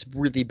 quarters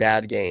really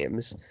bad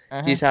games.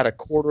 mhm. He's had a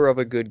quarter of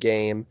a good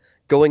game.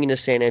 Going into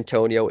San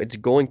Antonio, it's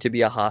going to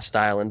be a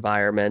hostile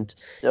environment.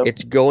 Yep.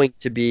 It's going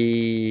to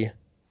be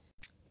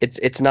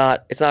it's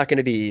not going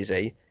to be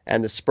easy.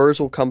 And the Spurs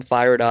will come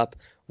fired up.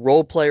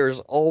 Role players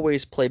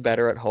always play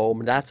better at home.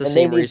 And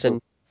they need to.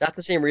 That's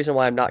the same reason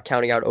why I'm not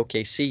counting out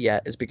OKC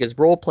yet, is because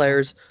role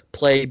players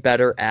play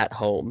better at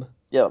home.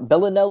 Yeah,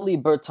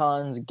 Bellinelli,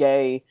 Bertans,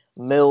 Gay,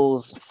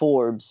 Mills,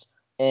 Forbes,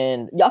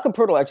 and Jakob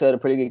Poeltl actually had a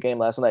pretty good game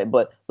last night.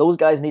 But those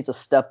guys need to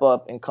step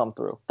up and come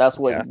through. That's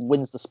what Yeah.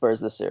 wins the Spurs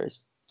this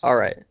series. All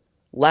right.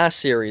 Last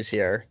series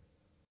here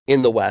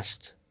in the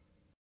West.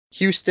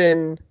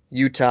 Houston,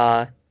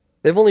 Utah.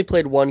 They've only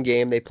played one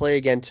game. They play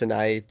again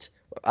tonight.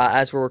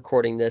 As we're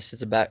recording this,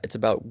 it's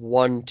about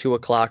 1, 2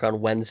 o'clock on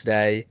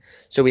Wednesday.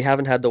 So we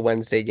haven't had the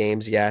Wednesday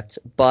games yet.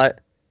 But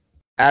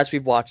as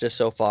we've watched this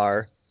so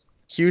far,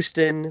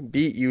 Houston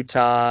beat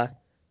Utah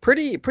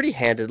pretty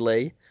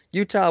handedly.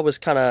 Utah was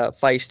kind of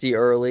feisty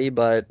early,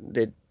 but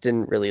it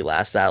didn't really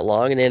last that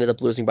long, and they ended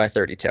up losing by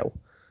 32.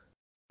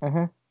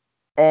 Mm-hmm.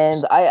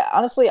 And I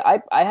honestly,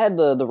 I had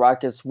the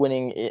Rockets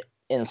winning it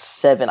in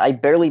seven. I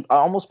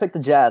almost picked the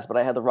Jazz, but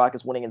I had the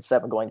Rockets winning in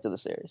seven going into the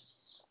series.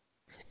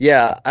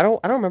 Yeah, I don't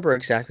remember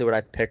exactly what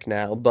I picked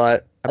now,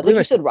 but I I believe think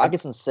you said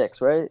Rockets in six,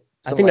 right?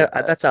 I Something think like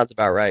that that. that sounds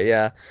about right.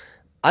 Yeah,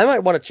 I might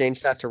want to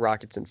change that to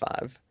Rockets in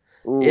five.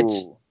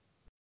 It's Ooh.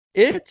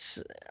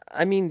 it's.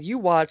 I mean, you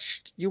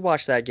watched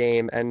that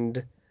game,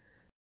 and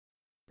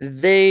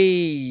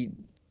they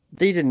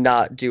they did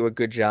not do a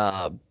good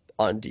job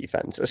on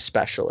defense,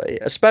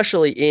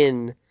 especially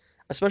in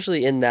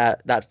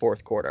that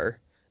fourth quarter.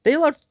 They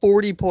allowed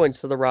 40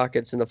 points to the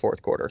Rockets in the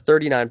fourth quarter,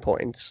 39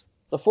 points.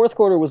 The fourth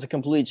quarter was a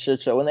complete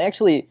shit show, and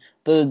actually,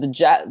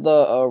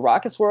 the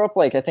Rockets were up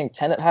like I think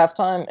 10 at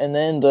halftime, and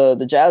then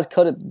the Jazz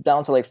cut it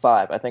down to like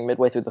five. I think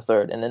midway through the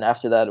third, and then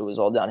after that, it was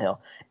all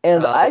downhill.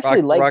 And I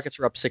actually The liked Rockets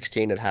were up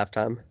 16 at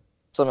halftime.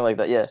 something like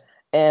that, yeah.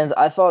 And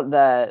I thought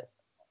that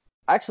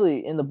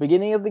actually in the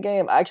beginning of the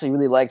game, I actually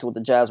really liked what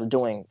the Jazz were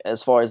doing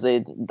as far as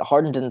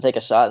Harden didn't take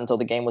a shot until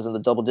the game was in the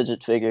double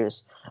digit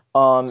figures.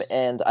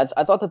 And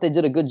I thought that they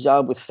did a good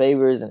job with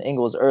Favors and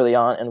Ingles early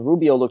on, and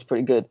Rubio looked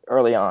pretty good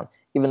early on,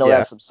 even though Yeah,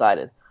 that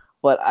subsided.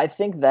 But I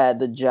think that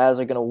the Jazz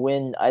are going to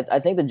win. I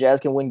think the Jazz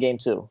can win game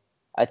two.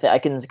 I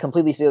can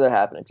completely see that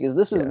happening because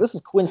yeah. this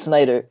is Quinn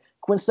Snyder.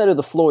 Quinn Snyder,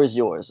 the floor is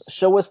yours.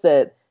 Show us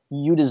that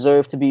you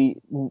deserve to be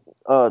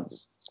uh,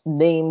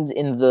 named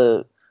in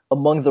the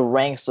among the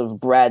ranks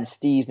of Brad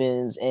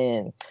Stevens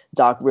and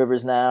Doc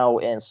Rivers now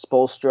and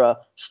Spoelstra.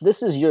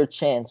 This is your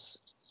chance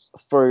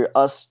for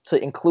us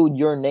to include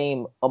your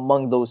name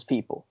among those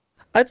people.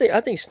 I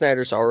think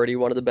Snyder's already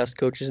one of the best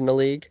coaches in the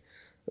league,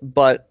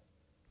 but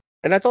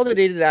and I thought that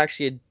they did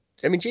actually.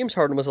 I mean, James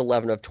Harden was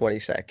 11 of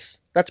 26.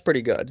 That's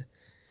pretty good.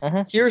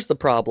 Mm-hmm. Here's the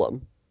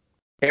problem.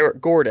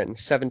 Eric Gordon,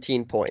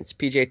 17 points.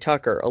 PJ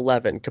Tucker,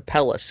 11.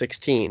 Capella,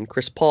 16.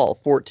 Chris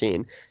Paul,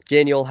 14.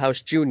 Daniel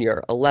House Jr.,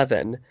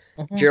 11.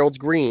 Mm-hmm. Gerald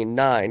Green,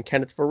 9.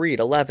 Kenneth Faried,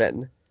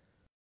 11.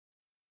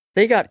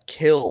 They got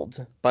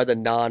killed by the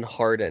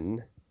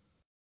non-Harden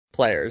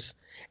players.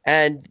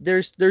 And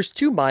there's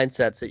two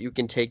mindsets that you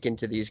can take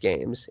into these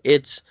games.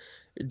 It's,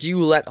 do you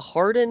let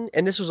Harden,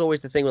 and this was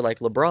always the thing with like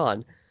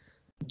LeBron,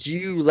 do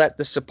you let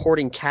the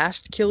supporting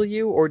cast kill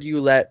you or do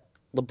you let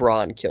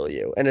LeBron kill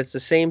you? And it's the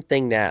same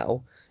thing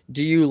now.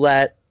 Do you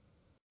let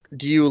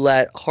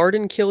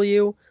Harden kill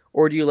you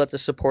or do you let the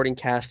supporting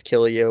cast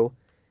kill you?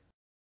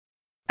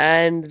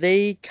 And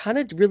they kind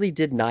of really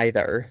did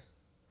neither.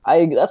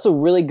 I That's a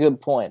really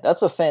good point.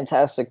 That's a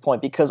fantastic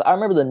point because I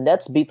remember the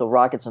Nets beat the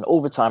Rockets in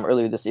overtime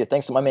earlier this year,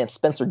 thanks to my man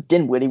Spencer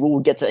Dinwiddie. We will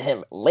get to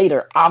him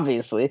later,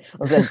 obviously.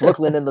 I'm saying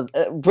Brooklyn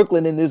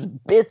in this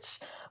bitch.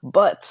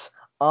 But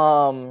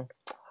what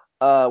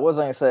was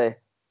I gonna say?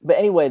 But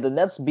anyway, the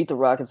Nets beat the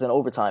Rockets in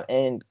overtime,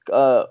 and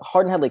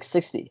Harden had like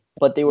 60,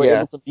 but they were Yeah.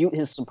 able to mute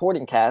his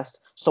supporting cast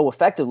so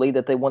effectively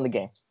that they won the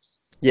game.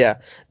 Yeah.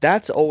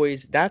 That's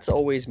always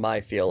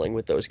my feeling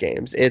with those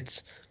games.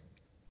 It's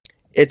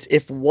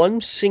if one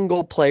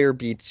single player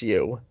beats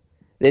you,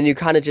 then you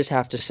kind of just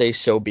have to say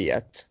so be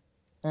it.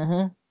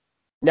 Mm-hmm.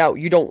 Now,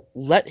 you don't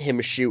let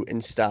him shoot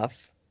and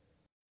stuff,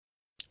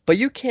 but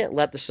you can't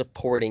let the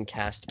supporting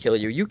cast kill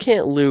you. You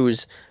can't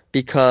lose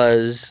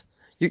because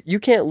You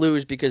can't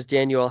lose because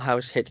Daniel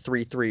House hit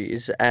 3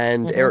 threes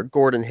and Mm-hmm. Eric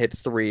Gordon hit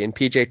 3 and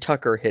PJ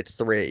Tucker hit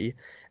 3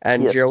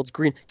 and Yeah. Gerald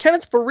Green.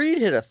 Kenneth Faried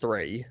hit a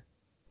 3.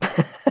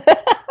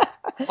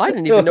 I didn't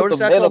even Yo, the notice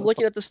that man till I'm of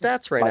looking at the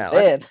stats right my now.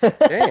 man.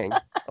 Dang.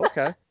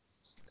 Okay.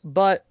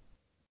 But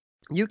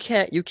you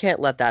can't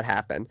let that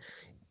happen.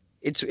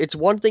 It's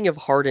one thing if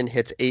Harden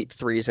hits 8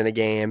 threes in a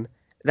game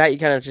that you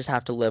kind of just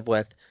have to live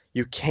with.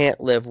 You can't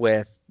live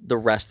with the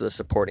rest of the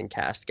supporting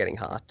cast getting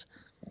hot.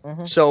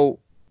 Hmm. So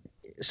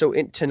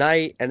in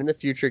tonight and in the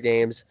future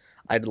games,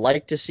 I'd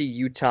like to see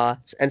Utah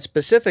and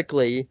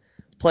specifically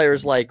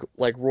players like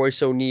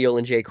Royce O'Neal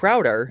and Jay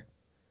Crowder.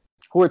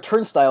 Who are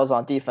turnstiles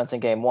on defense in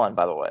game one,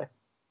 by the way.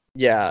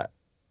 Yeah,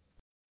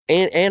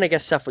 and I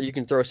guess you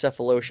can throw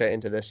Cephalosha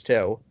into this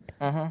too,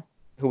 Mm-hmm.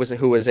 who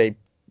was a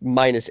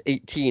minus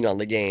 18 on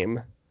the game.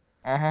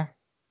 Mm-hmm.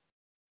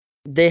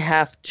 They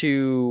have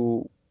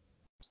to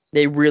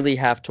they really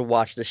have to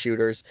watch the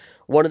shooters.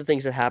 One of the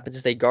things that happens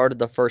is they guarded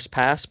the first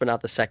pass, but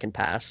not the second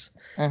pass.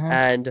 Mm-hmm.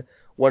 And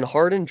when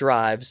Harden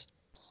drives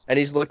and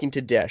he's looking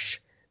to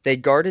dish, they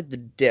guarded the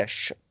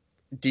dish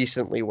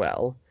decently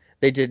well.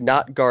 They did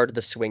not guard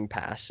the swing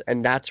pass,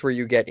 and that's where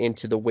you get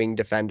into the wing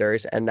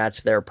defenders, and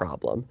that's their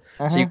problem.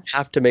 So you Mm-hmm.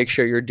 have to make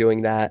sure you're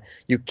doing that.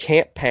 You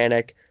can't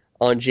panic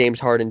on James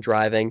Harden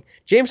driving.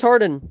 James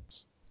Harden,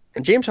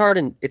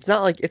 it's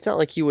not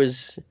like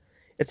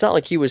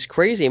he was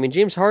crazy. I mean,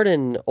 James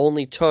Harden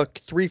only took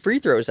 3 free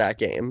throws that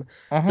game.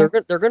 Mm-hmm.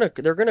 They're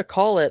gonna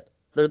call it.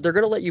 They're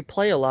gonna let you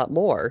play a lot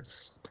more.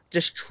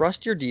 Just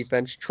trust your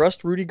defense.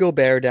 Trust Rudy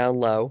Gobert down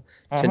low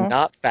to Mm-hmm.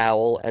 not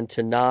foul and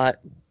to not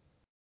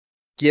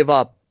give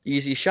up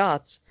easy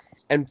shots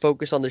and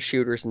focus on the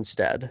shooters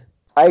instead.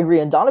 I agree.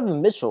 And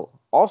Donovan Mitchell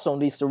also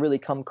needs to really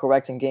come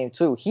correct in game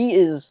two. He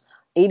is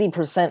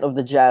 80% of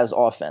the Jazz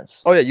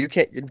offense. Oh yeah, you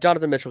can't.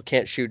 Donovan Mitchell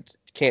can't shoot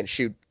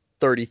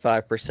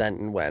 35%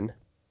 and win.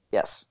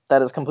 Yes,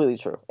 that is completely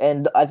true.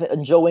 And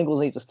and Joe Ingles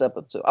needs to step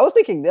up too. I was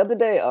thinking the other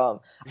day, I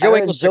Joe heard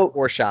Ingles took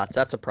 4 shots.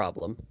 That's a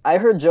problem.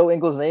 Joe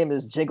Ingles' name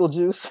is Jingle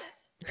Juice.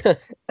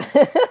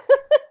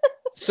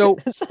 So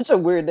It's such a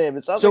weird name.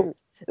 so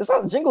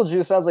Jingle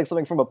Juice sounds like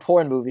something from a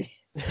porn movie.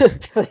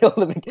 Yo,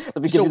 let me give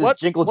so you this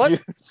Jingle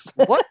Juice.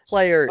 what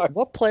player Sorry.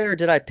 what player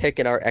did I pick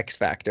in our X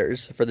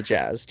Factors for the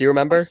Jazz? Do you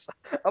remember?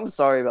 I'm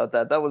sorry about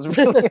that. That was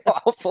really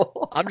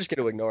awful. I'm just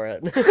gonna ignore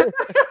it.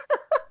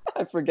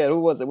 I forget, who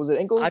was it? Was it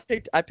I Ingles?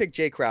 picked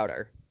Jay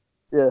Crowder.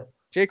 Yeah.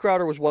 Jay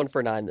Crowder was 1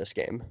 for 9 this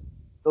game.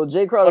 So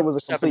Jay Crowder One was for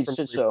a seven complete from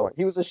shit 3 show. point.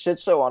 He was a shit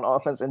show on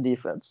offense and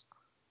defense.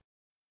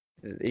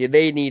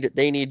 They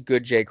need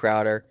good Jay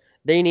Crowder.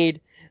 They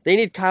need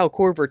Kyle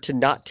Korver to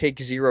not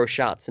take 0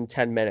 shots in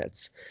 10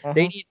 minutes. They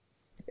Mm-hmm. need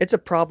It's a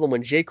problem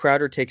when Jay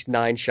Crowder takes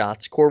 9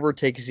 shots, Korver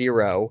takes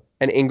 0,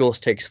 and Ingles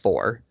takes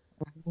 4.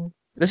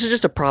 This is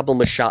just a problem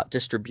with shot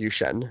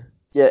distribution.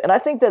 Yeah, and I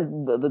think that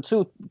the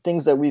two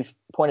things that we've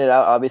pointed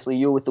out, obviously,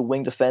 you with the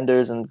wing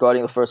defenders and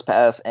guarding the first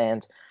pass,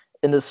 and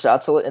in this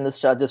shot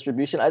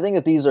distribution, I think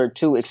that these are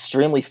two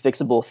extremely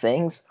fixable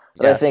things.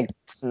 That I Yes. think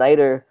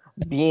Snyder,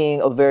 being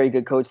a very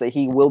good coach, that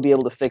he will be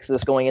able to fix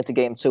this going into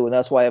game two, and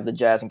that's why I have the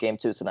Jazz in game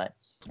two tonight.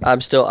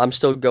 I'm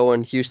still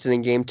going Houston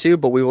in game 2,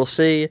 but we will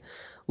see.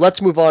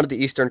 Let's move on to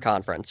the Eastern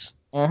Conference.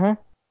 Mm-hmm.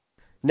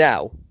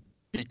 Now,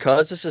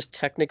 because this is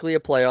technically a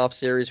playoff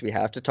series, we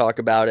have to talk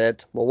about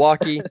it.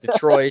 Milwaukee,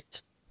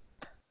 Detroit.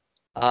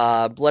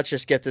 Let's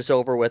just get this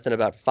over with in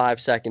about 5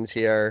 seconds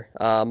here.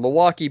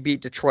 Milwaukee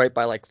beat Detroit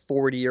by like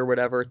 40 or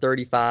whatever,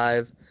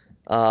 35.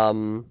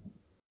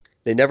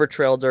 They never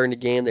trailed during the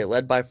game. They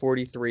led by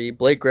 43.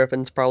 Blake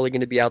Griffin's probably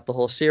going to be out the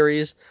whole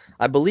series.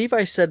 I believe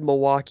I said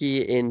Milwaukee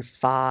in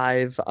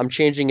 5. I'm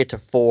changing it to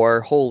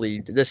 4.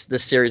 Holy, this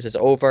series is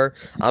over.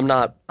 I'm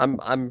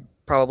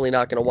probably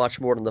not going to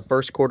watch more than the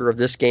first quarter of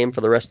this game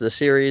for the rest of the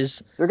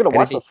series. You're gonna watch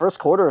Anything? the first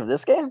quarter of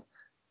this game?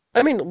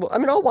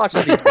 I'll watch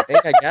the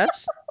beginning, I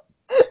guess.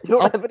 You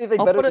don't I'll- have anything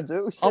I'll better put to it-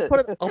 do? I'll Shit.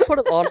 put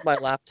it on my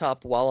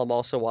laptop while I'm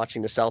also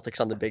watching the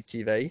Celtics on the big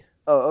TV.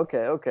 Oh,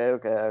 okay.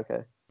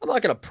 I'm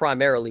not going to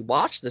primarily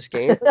watch this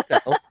game,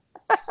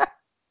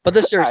 but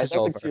this series Alright, is that's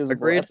over. excusable.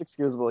 Agreed? That's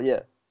excusable. Yeah,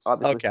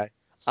 obviously. Okay.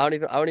 I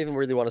don't even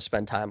really want to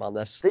spend time on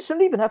this. They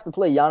shouldn't even have to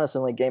play Giannis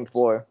in like game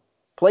 4.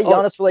 Play Oh,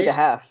 Giannis for like a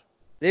half.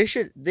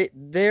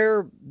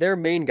 Their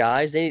main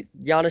guys.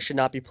 Giannis should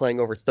not be playing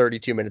over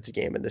 32 minutes a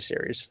game in this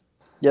series.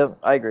 Yep,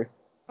 I agree.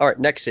 All right,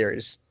 next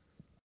series.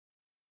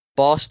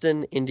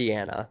 Boston,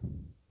 Indiana.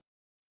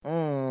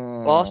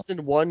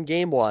 Boston won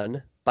game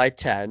 1 by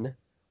 10,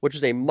 which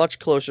was a much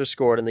closer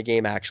score than the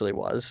game actually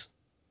was.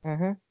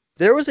 Mm-hmm.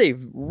 There was a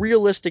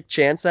realistic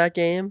chance that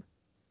game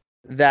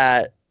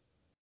that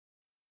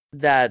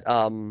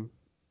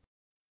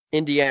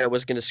Indiana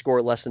was going to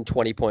score less than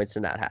 20 points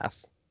in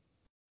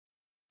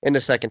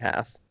the second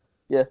half.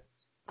 Yeah.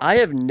 I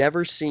have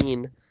never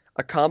seen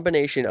a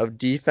combination of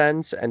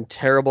defense and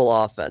terrible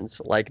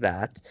offense like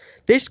that.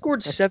 They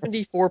scored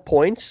 74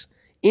 points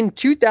in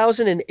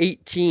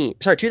 2019.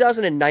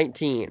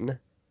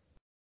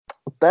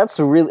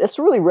 It's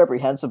really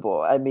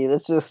reprehensible. I mean,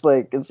 it's just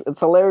like it's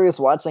hilarious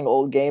watching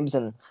old games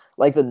and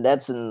like the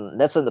Nets and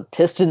the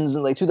Pistons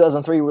in like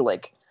 2003 were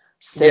like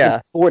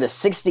Yeah.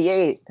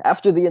 74-68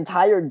 after the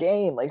entire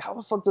game. Like, how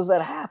the fuck does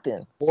that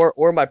happen?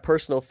 Or my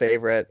personal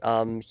favorite,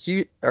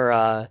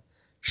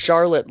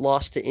 Charlotte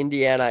lost to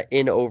Indiana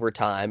in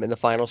overtime, and the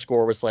final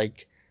score was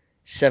like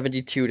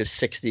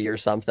 72-60 or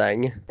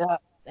something. Yeah,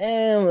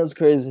 damn, that's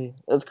crazy.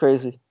 That's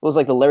crazy. It was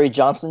like the Larry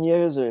Johnson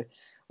years, or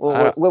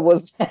I don't, what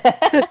was?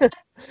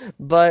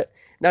 but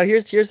now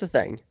here's the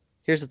thing.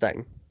 Here's the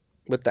thing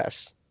with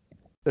this.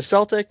 The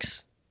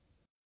Celtics,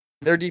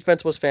 their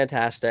defense was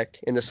fantastic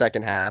in the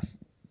second half.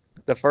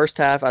 The first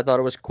half, I thought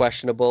it was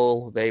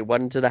questionable. They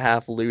went into the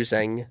half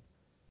losing.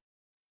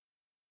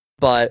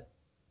 But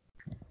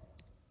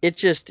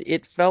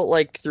it felt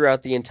like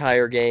throughout the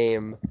entire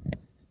game,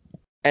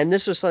 and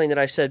this was something that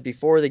I said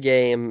before the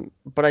game,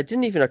 but it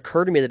didn't even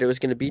occur to me that it was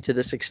going to be to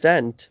this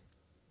extent.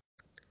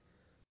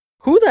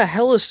 Who the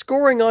hell is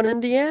scoring on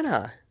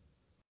Indiana?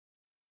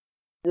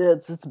 Yeah,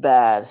 it's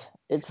bad.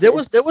 There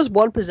was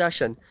one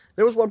possession.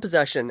 There was one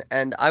possession,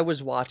 and I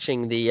was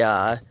watching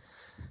the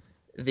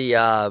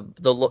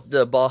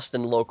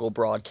Boston local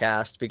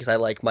broadcast because I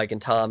like Mike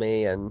and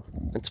Tommy, and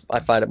I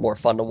find it more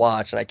fun to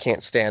watch, and I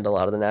can't stand a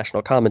lot of the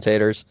national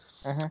commentators.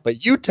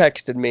 But you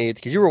texted me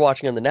because you were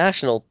watching on the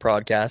national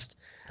broadcast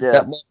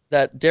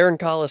that Darren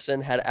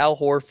Collison had Al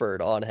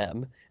Horford on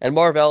him, and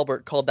Marv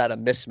Albert called that a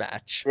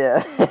mismatch.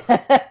 Yeah.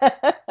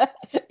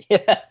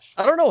 Yes.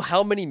 I don't know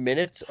how many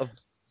minutes of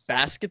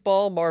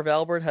basketball Marv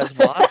Albert has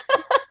watched,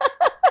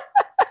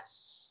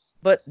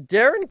 but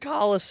Darren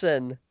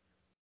Collison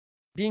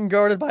being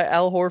guarded by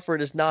Al Horford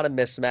is not a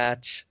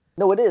mismatch.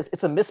 No, it is.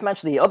 It's a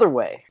mismatch the other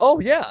way. Oh,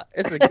 yeah.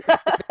 It's a good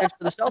advantage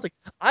for the Celtics.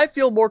 I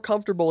feel more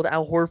comfortable with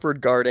Al Horford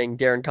guarding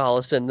Darren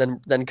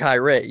Collison than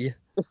Kyrie.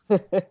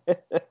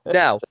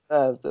 Now,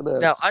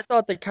 I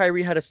thought that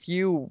Kyrie had a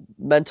few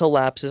mental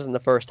lapses in the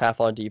first half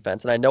on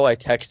defense, and I know I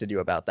texted you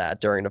about that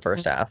during the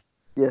first half.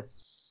 Yeah.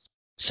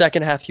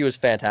 Second half, he was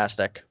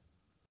fantastic.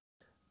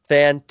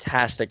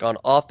 Fantastic on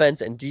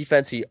offense and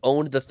defense. He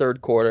owned the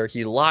third quarter.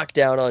 He locked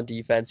down on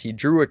defense. He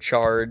drew a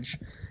charge.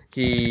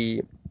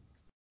 He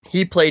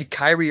played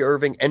Kyrie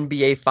Irving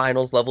NBA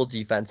Finals level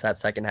defense that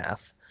second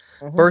half.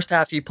 First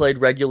half, he played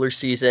regular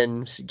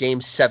season, game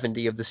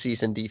 70 of the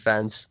season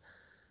defense.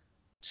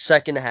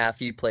 Second half,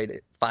 he played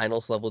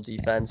Finals level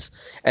defense.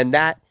 And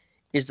that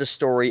is the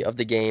story of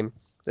the game.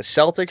 The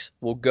Celtics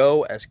will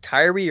go as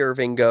Kyrie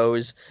Irving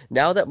goes.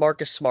 Now that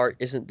Marcus Smart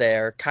isn't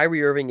there,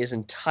 Kyrie Irving is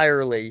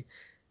entirely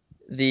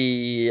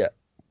the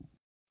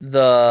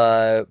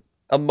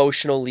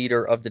emotional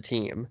leader of the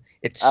team.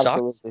 It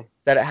sucks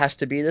that it has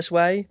to be this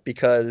way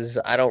because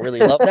I don't really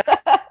love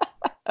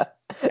that.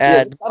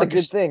 And it's not a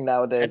good thing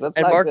nowadays. That's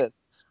not good.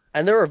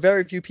 And there are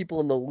very few people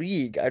in the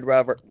league I'd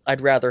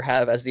rather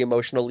have as the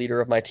emotional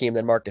leader of my team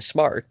than Marcus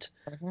Smart.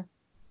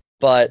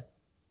 But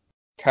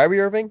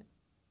Kyrie Irving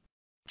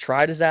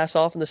tried his ass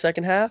off in the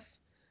second half.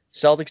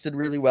 Celtics did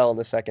really well in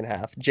the second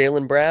half.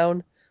 Jaylen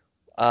Brown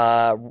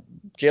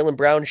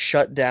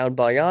shut down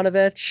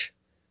Bogdanovic,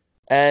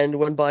 and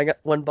when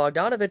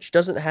Bogdanovic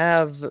doesn't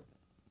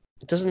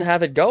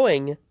have it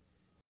going,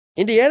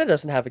 Indiana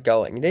doesn't have it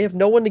going. They have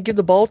no one to give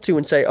the ball to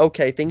and say,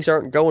 okay, things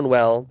aren't going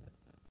well.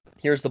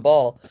 Here's the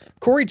ball.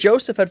 Corey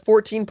Joseph had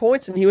 14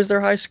 points, and he was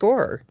their high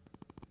scorer.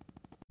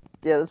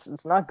 Yeah,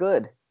 it's not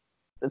good.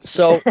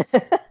 So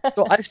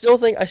I still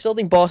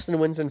think Boston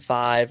wins in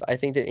 5. I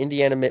think that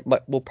Indiana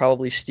will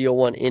probably steal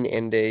one in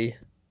Indy.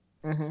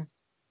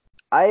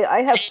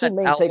 I have two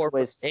main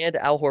takeaways. And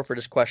Al Horford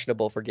is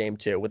questionable for game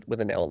 2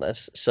 with an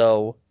illness.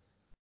 So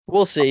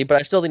we'll see, but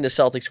I still think the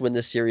Celtics win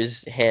this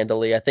series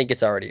handily. I think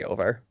it's already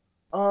over.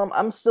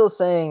 I'm still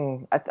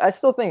saying I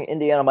still think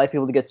Indiana might be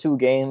able to get 2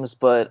 games,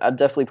 but I'd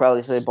definitely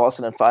probably say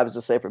Boston in 5 is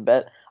the safer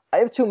bet. I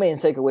have 2 main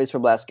takeaways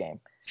from last game.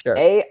 Sure.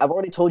 I've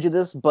already told you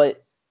this,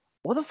 but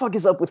what the fuck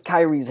is up with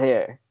Kyrie's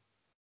hair?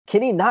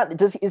 Can he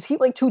not? Is he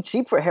like too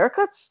cheap for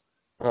haircuts?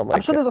 Oh my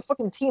I'm sure there's a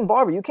fucking team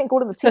barber. You can't go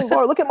to the team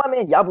bar. Look at my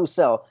man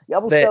Yabusel.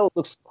 Yabusel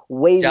looks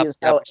wavy as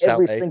hell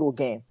every single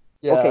game.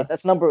 Yeah. Okay,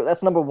 that's number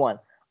 1.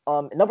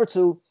 Number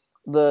 2,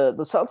 the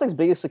Celtics'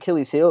 biggest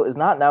Achilles heel is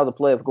not now the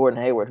play of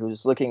Gordon Hayward,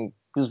 who's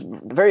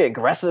very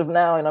aggressive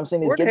now, and I'm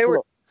saying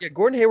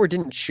Gordon Hayward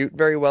didn't shoot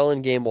very well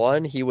in game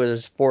 1. He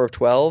was 4 of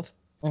 12,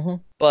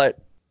 but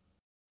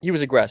he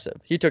was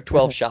aggressive. He took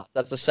 12 shots.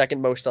 That's the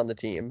second most on the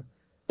team.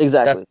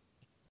 Exactly.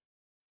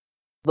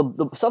 The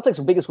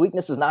Celtics' biggest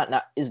weakness is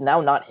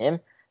now not him.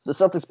 The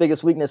Celtics'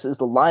 biggest weakness is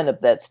the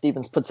lineup that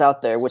Stevens puts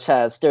out there, which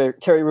has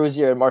Terry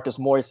Rozier and Marcus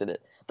Morris in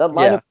it. That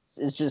lineup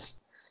is just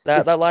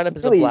that lineup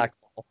is really, a black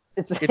hole.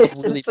 It's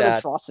really an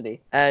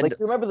atrocity. And do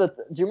you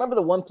remember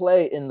the one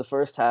play in the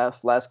first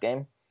half last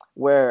game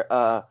where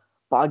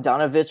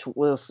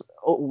Bogdanovic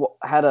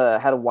had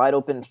a wide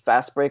open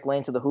fast break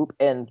lane to the hoop,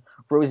 and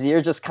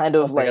Rozier just kind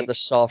of the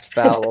soft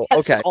foul.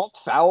 Okay, soft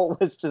foul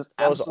was just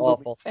absolutely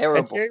awful,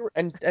 terrible.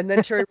 And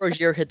then Terry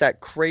Rozier hit that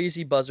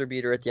crazy buzzer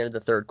beater at the end of the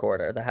third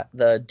quarter,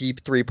 the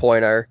deep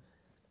 3-pointer.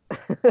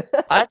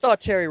 I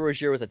thought Terry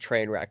Rozier was a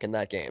train wreck in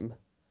that game.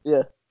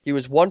 Yeah, He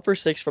was 1 for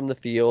 6 from the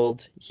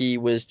field. He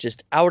was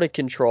just out of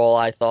control.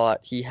 I thought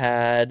he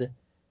had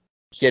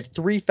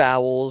 3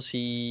 fouls.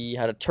 He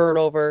had a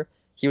turnover.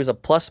 He was a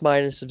plus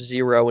minus of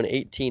 0 in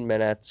 18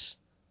 minutes.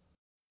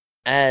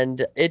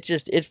 And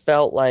it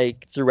felt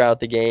like throughout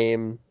the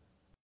game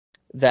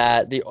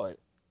that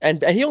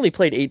and he only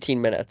played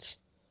 18 minutes,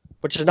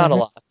 which is not a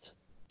lot.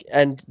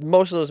 And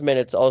most of those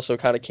minutes also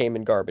kind of came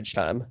in garbage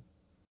time.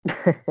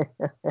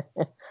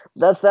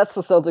 That's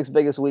the Celtics'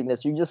 biggest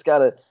weakness. You just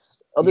gotta.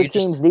 Other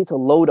teams need to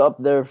load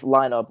up their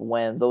lineup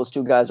when those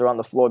two guys are on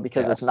the floor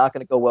because it's not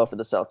going to go well for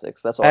the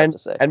Celtics. That's all I have to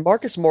say. And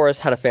Marcus Morris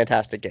had a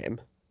fantastic game.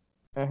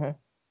 Mm-hmm.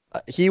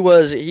 He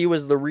was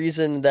the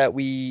reason that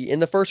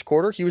in the first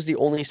quarter, he was the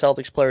only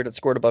Celtics player that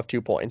scored above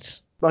 2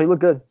 points. No, he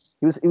looked good.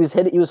 He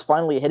was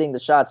finally hitting the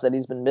shots that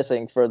he's been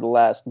missing for the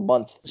last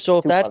month. So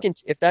if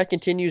that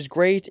continues,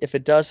 great. If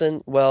it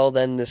doesn't, well,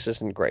 then this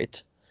isn't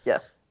great. Yeah.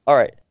 All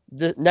right.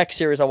 The next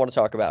series I want to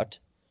talk about.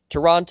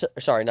 Toronto,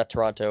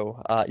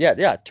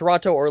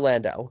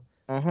 Orlando.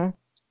 Mm-hmm.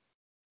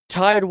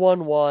 Tied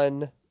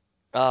 1-1.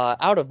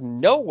 Out of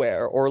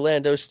nowhere,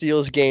 Orlando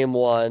steals game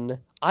 1.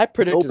 I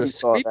predicted a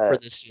sweep for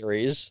this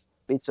series.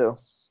 Me too.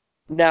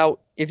 Now,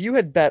 if you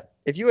had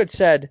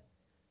said,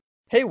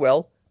 "Hey,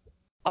 Will,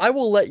 I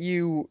will let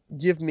you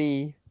give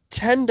me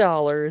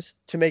 $10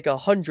 to make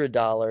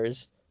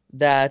 $100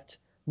 that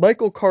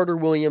Michael Carter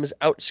Williams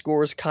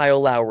outscores Kyle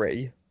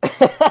Lowry."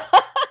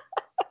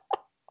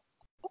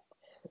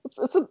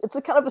 It's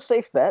a kind of a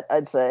safe bet,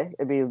 I'd say.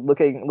 I mean,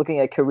 looking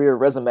at career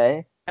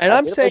resume. And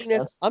I'm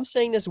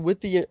saying this with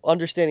the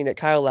understanding that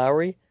Kyle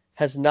Lowry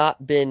has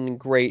not been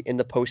great in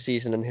the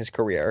postseason in his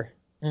career.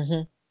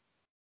 Mm-hmm.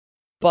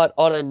 But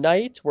on a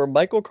night where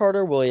Michael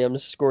Carter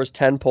Williams scores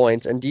 10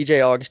 points and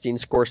DJ Augustine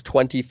scores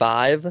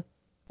 25,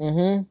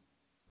 mm-hmm.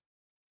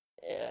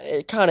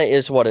 It kind of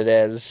is what it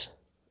is.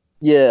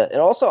 Yeah,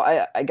 and also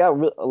I got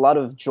a lot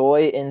of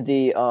joy in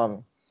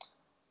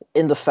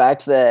the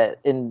fact that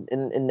in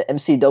the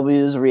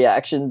MCW's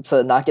reaction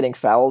to not getting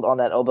fouled on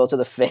that elbow to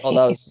the face.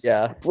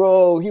 Oh,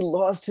 Bro, he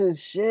lost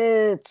his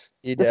shit.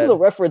 This is a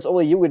reference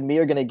only you and me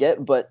are gonna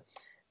get, but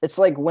it's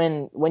like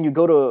when you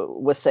go to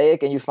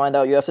Wasaic and you find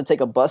out you have to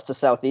take a bus to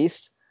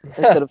Southeast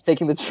instead of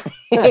taking the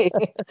train.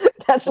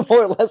 That's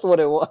more or less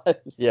what it was.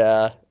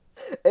 Yeah.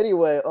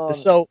 Anyway,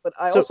 but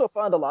I also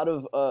found a lot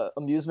of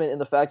amusement in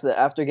the fact that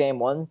after game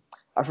 1,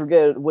 I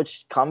forget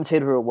which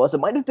commentator it was. It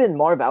might have been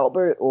Marv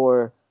Albert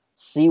or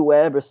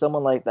C-Web or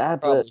someone like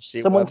that, but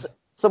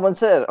someone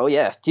said, "Oh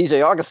yeah,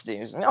 TJ Augustine.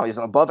 He's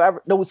an above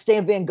average." No,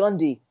 Stan Van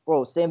Gundy,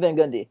 bro. Stan Van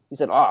Gundy. He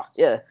said, "Oh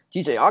yeah,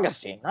 TJ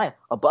Augustine,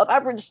 above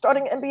average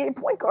starting NBA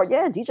point guard.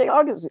 Yeah, TJ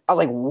Augustine." I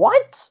was like,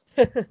 "What?"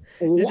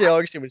 TJ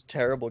Augustine was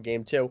terrible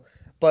game 2,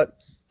 but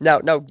now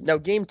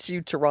game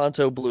 2,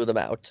 Toronto blew them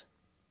out.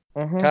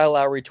 Mm-hmm. Kyle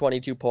Lowry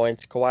 22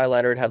 points. Kawhi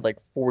Leonard had like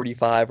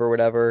 45 or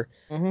whatever.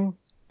 Mm-hmm.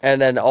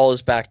 And then all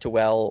is back to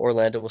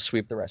Orlando will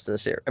sweep the rest of the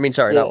series. I mean,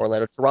 sorry, not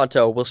Orlando.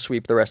 Toronto will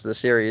sweep the rest of the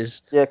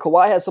series. Yeah,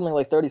 Kawhi had something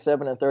like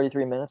 37 and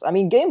 33 minutes. I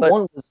mean, game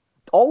 1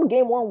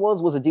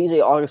 was a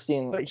DJ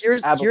Augustine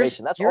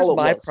aberration. That's all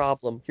it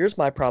was. Here's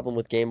my problem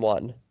with game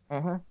 1.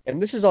 Mm-hmm.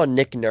 And this is on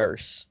Nick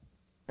Nurse.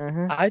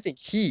 Mm-hmm. I think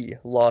he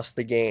lost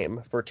the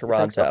game for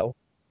Toronto.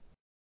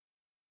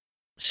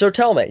 So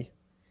tell me,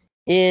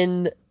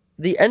 in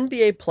the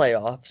NBA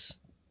playoffs,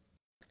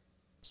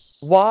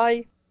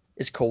 why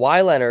is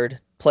Kawhi Leonard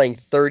playing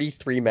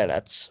 33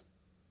 minutes?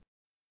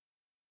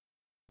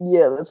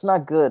 Yeah, that's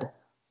not good.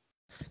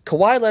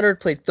 Kawhi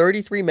Leonard played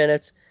 33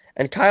 minutes,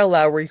 and Kyle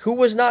Lowry, who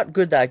was not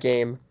good that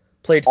game,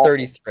 played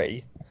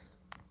 33.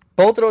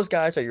 Both of those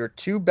guys are your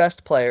 2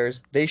 best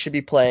players. They should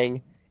be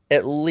playing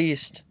at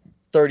least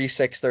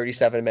 36,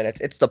 37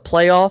 minutes. It's the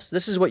playoffs.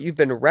 This is what you've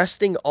been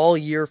resting all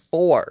year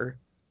for.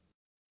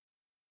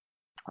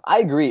 I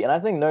agree, and I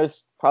think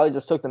Nurse probably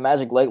just took the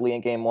Magic lightly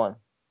in game 1.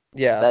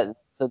 Yeah.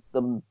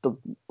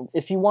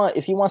 If he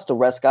wants to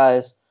rest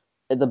guys,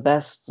 the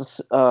best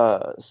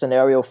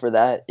scenario for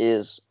that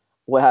is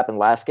what happened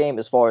last game,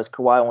 as far as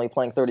Kawhi only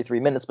playing 33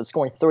 minutes but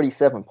scoring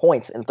 37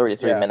 points in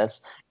 33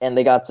 minutes, and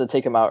they got to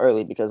take him out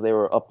early because they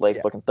were up late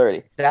fucking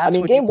 30. That's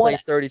when game 1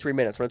 33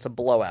 minutes, when it's a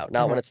blowout,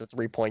 not when it's a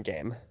 3-point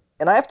game.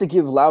 And I have to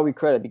give Lowry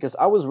credit because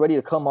I was ready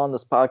to come on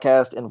this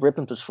podcast and rip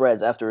him to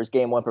shreds after his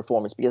game 1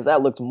 performance, because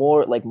that looked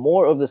more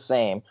of the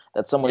same,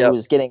 that someone who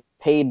is getting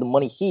paid the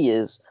money he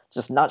is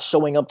just not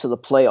showing up to the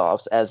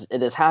playoffs, as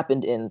it has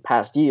happened in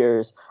past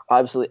years,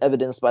 obviously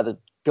evidenced by the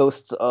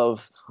ghosts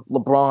of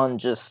LeBron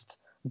just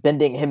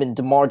bending him and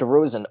DeMar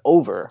DeRozan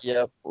over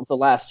for the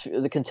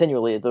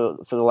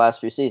last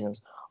few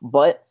seasons.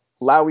 But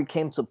Lowry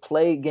came to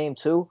play game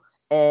 2,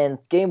 and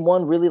game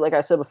 1, really, like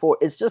I said before,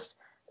 it's just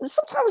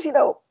sometimes,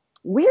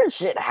 weird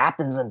shit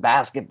happens in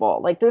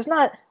basketball. Like there's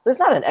not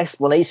an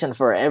explanation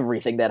for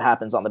everything that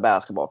happens on the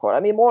basketball court. I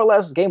mean, more or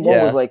less, game 1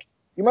 was like,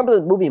 you remember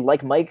the movie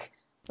Like Mike?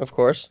 Of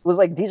course. It was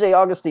like DJ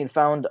Augustine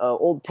found an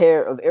old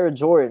pair of Air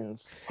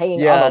Jordans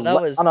hanging on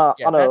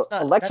an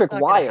electric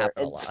wire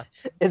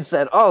and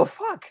said, "Oh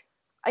fuck,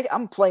 I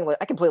can play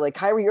like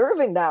Kyrie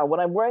Irving now when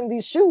I'm wearing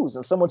these shoes."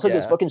 And someone took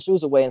his fucking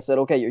shoes away and said,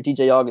 "Okay, you're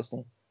DJ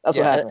Augustine." That's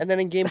what Yeah, happened. and then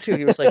in game 2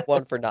 he was like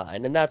 1 for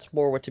 9, and that's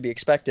more what to be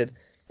expected.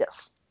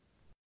 Yes.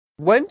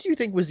 When do you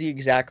think was the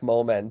exact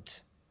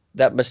moment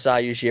that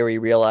Masai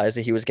Ujiri realized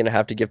that he was going to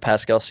have to give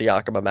Pascal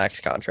Siakam a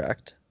max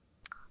contract?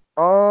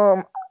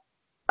 Um,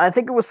 I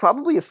think it was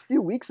probably a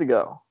few weeks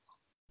ago.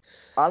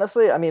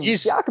 Honestly, I mean,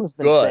 He's Siakam's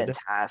been good.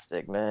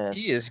 fantastic, man.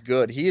 He is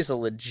good. He is a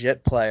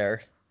legit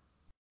player.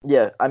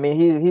 Yeah, I mean,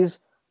 he's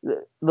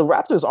the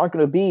Raptors aren't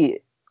going to be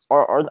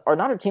are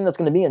not a team that's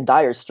going to be in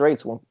dire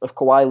straits when if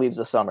Kawhi leaves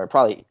the summer.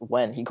 Probably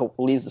when he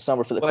leaves the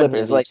summer for the When he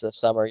Clippers. Like leaves this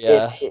summer,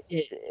 yeah.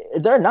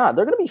 they're not.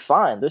 They're going to be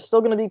fine. They're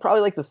still going to be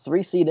probably like the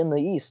 3 seed in the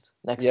East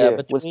next Yeah, year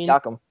with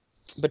Siakam.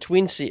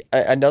 between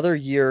another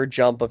year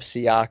jump of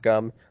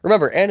Siakam.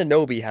 Remember,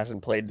 Anunoby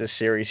hasn't played this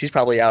series. He's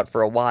probably out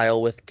for a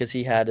while because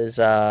he had his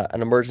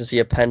an emergency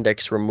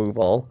appendix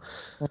removal.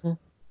 Mm-hmm.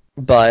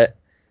 But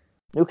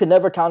You can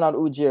never count on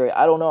Ujiri.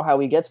 I don't know how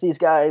he gets these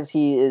guys.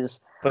 He is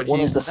one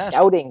he's of the the best.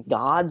 scouting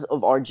gods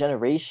of our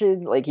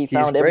generation. Like he He's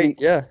found great. every.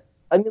 Yeah.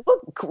 I mean,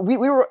 look, we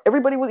were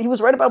everybody. He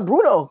was right about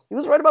Bruno. He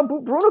was right about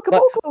Bruno But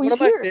Caboclo. one He's of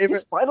my here. He's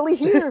favorite finally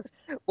here.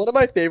 one of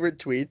my favorite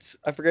tweets.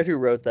 I forget who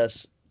wrote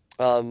this.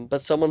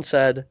 But someone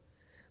said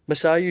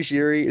Masai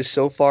Ujiri is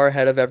so far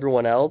ahead of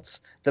everyone else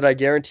that I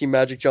guarantee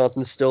Magic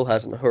Johnson still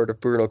hasn't heard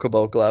of Bruno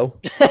Caboclo.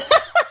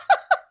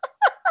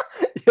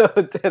 Yo,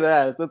 dead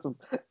ass.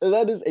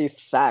 That is a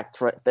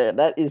fact right there.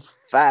 That is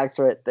facts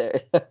right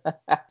there.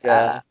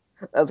 Yeah.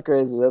 That's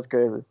crazy. That's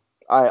crazy.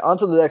 All right, on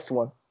to the next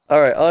one. All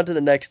right, on to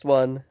the next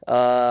one.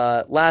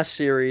 Last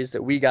series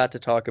that we got to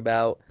talk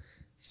about.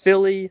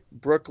 Philly,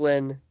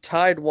 Brooklyn,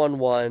 tied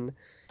 1-1.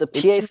 The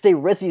In pièce two, de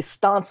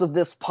résistance of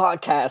this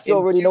podcast. You in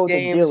already two know what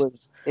the deal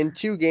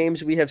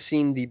games, is. we have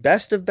seen the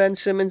best of Ben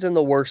Simmons and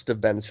the worst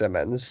of Ben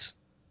Simmons.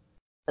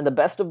 And the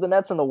best of the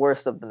Nets and the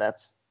worst of the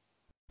Nets.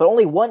 But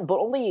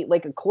only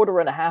like a quarter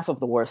and a half of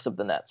the worst of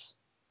the Nets.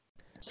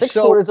 Six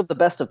quarters of the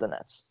best of the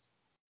Nets.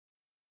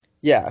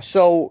 Yeah,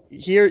 so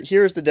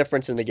here's the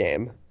difference in the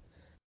game.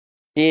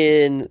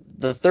 In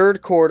the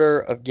third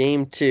quarter of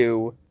game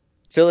 2,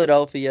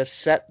 Philadelphia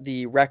set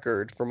the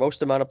record for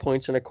most amount of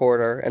points in a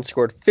quarter and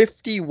scored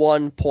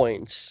 51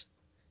 points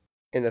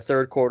in the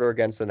third quarter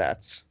against the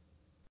Nets.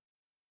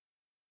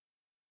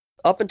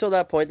 Up until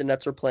that point, the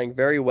Nets were playing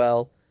very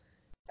well,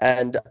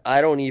 and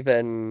I don't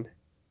even.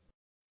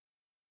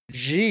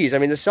 Jeez, I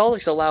mean the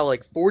Celtics allow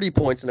like 40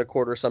 points in a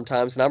quarter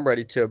sometimes, and I'm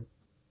ready to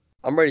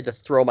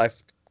throw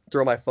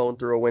my phone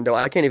through a window.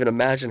 I can't even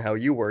imagine how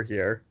you were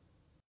here.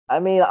 I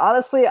mean,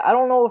 honestly, I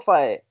don't know if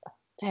I.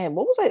 Damn,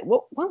 what was I?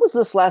 When was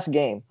this last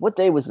game? What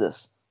day was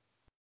this?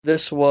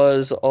 This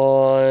was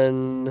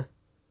on.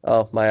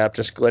 Oh, my app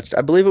just glitched.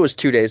 I believe it was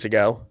 2 days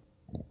ago.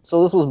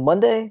 So this was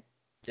Monday.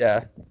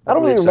 Yeah, I I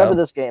don't really believe remember so.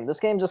 this game. This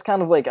game just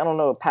kind of like I don't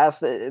know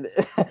past it.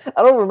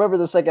 I don't remember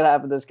the second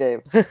half of this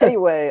game.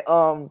 Anyway,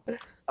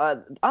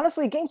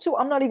 honestly, game 2,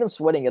 I'm not even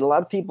sweating it. A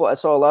lot of people, I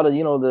saw a lot of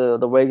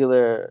the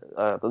regular,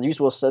 the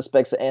usual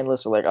suspects, the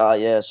analysts are like, oh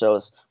yeah, it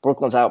shows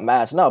Brooklyn's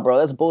outmatched. No, bro,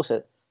 that's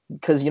bullshit.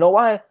 Because you know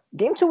why?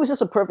 Game 2 was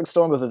just a perfect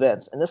storm of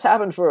events, and this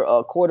happened for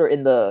a quarter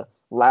in the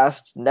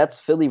last Nets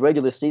Philly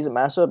regular season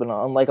matchup. And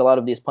unlike a lot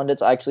of these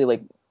pundits, I actually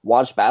like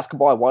watch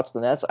basketball. I watch the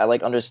Nets. I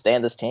like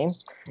understand this team.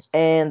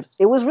 And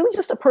it was really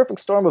just a perfect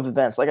storm of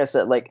events. Like I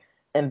said, like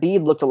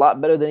Embiid looked a lot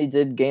better than he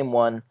did game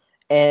 1.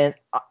 And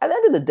at the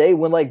end of the day,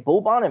 when like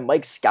Boban and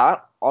Mike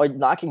Scott are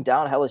knocking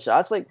down hella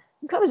shots, like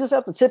you kind of just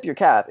have to tip your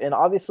cap. And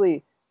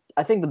obviously,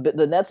 I think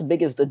the Nets'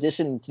 biggest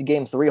addition to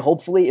game 3,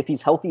 hopefully, if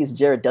he's healthy, is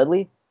Jared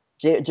Dudley.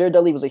 Jared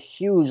Dudley was a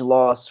huge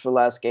loss for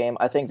last game.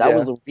 I think that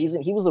was the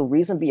reason. He was the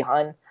reason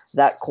behind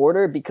that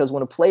quarter, because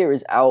when a player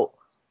is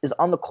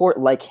on the court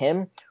like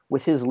him,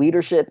 with his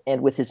leadership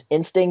and with his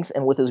instincts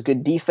and with his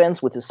good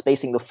defense, with his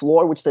spacing the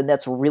floor, which the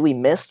Nets really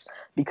missed,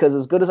 because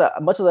as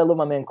much as I love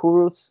my man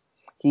Kurucs,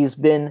 he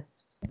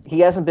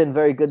hasn't been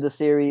very good this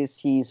series.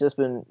 He just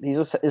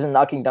isn't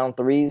knocking down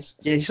threes.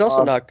 Yeah, he's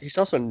also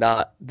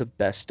not the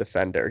best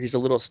defender. He's a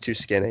little too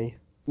skinny.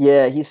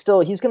 Yeah, I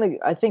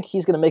think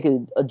he's gonna make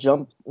a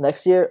jump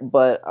next year,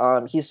 but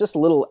he's just a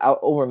little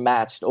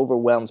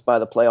overwhelmed by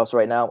the playoffs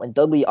right now. And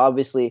Dudley,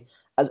 obviously,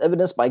 as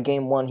evidenced by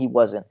game 1, he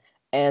wasn't.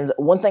 And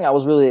one thing I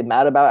was really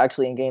mad about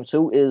actually in game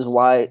 2 is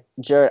why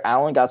Jarrett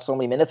Allen got so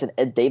many minutes and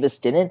Ed Davis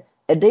didn't.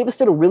 Ed Davis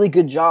did a really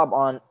good job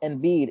on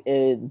Embiid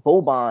and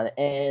Boban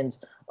and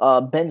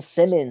Ben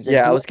Simmons. And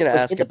Yeah, I was going to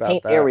ask in the about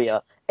paint that.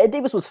 area. Ed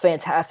Davis was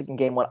fantastic in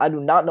game 1. I do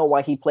not know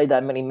why he played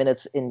that many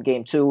minutes in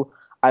game 2.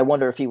 I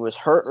wonder if he was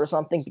hurt or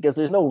something, because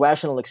there's no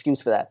rational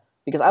excuse for that.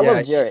 Because I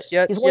love Jarrett.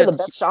 He's one of the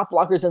best shot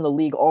blockers in the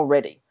league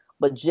already.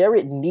 But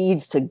Jarrett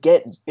needs to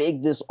get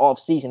big this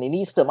offseason. He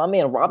needs to, my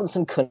man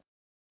Robinson Cano,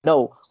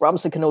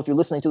 if you're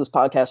listening to this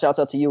podcast, shouts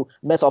out to you.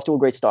 Mets off to a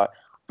great start.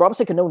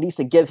 Robinson Cano needs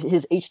to give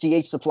his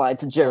HGH supply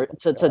to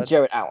Jarrett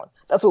Allen.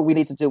 That's what we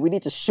need to do. We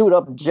need to shoot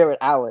up Jarrett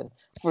Allen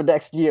for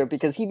next year,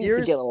 because he needs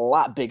to get a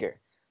lot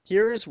bigger.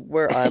 Here's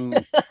where I'm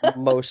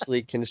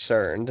mostly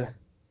concerned.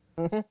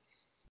 Mm-hmm.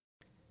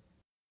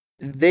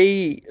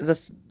 The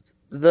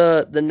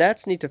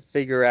Nets need to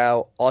figure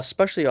out,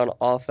 especially on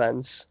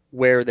offense,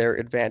 where their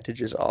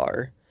advantages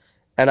are.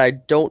 And I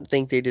don't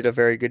think they did a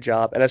very good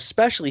job. And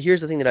especially,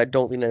 here's the thing that I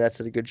don't think the Nets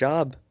did a good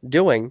job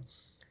doing.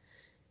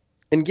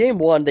 In game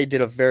one, they did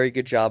a very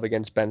good job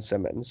against Ben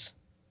Simmons.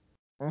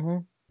 Mm-hmm.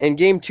 In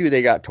game two,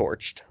 they got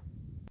torched.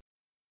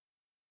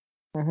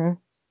 Mm-hmm.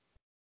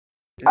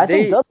 I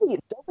think They,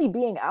 Dudley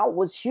being out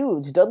was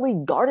huge. Dudley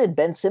guarded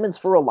Ben Simmons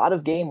for a lot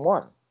of game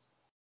one.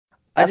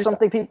 That's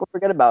something people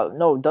forget about.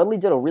 No, Dudley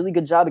did a really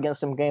good job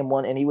against him game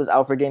one, and he was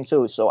out for game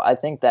two. So I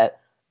think that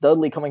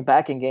Dudley coming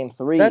back in game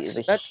three is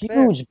a huge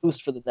fair.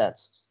 boost for the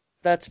Nets.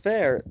 That's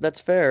fair.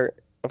 That's fair,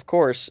 of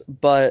course.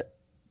 But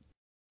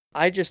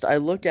I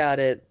look at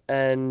it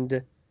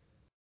and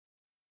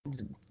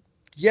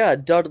yeah,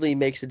 Dudley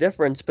makes a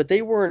difference, but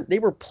they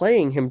were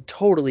playing him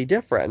totally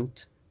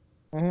different.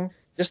 Mm-hmm.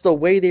 Just the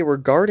way they were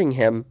guarding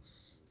him.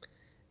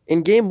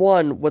 In game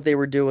one, what they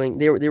were doing,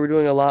 they were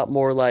doing a lot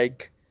more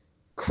like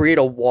create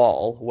a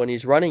wall when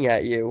he's running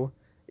at you.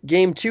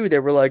 Game two, they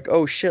were like,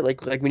 oh shit,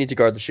 like we need to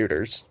guard the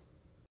shooters.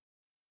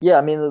 Yeah,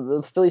 I mean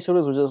the Philly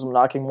shooters were just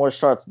knocking more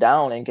shots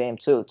down in game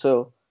two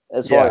too.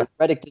 As far as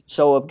Redick did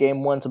show up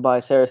game one,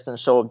 Tobias Harris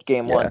didn't show up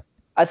game one.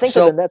 I think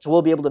that the Nets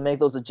will be able to make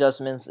those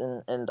adjustments,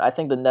 and I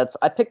think the Nets.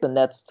 I picked the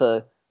Nets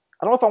to.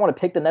 I don't know if I want to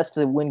pick the Nets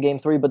to win game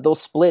three, but they'll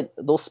split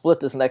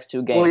this next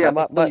two games. Well,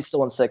 yeah, Philly's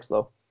still in 6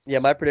 though. Yeah,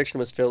 my prediction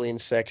was Philly in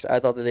 6. I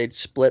thought that they'd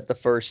split the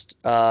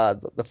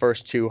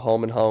first two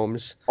home and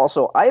homes.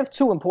 Also, I have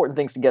 2 important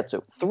things to get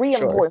to. 3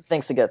 important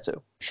things to get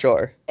to.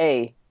 Sure.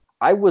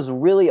 I was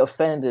really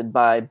offended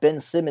by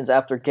Ben Simmons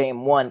after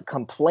game one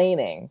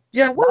complaining.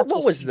 Yeah, what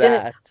was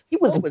that? He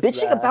was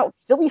bitching about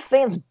Philly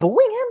fans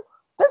booing him?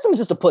 Ben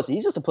Simmons is just a pussy.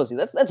 He's just a pussy.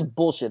 That's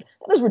bullshit.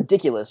 That is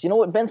ridiculous. You know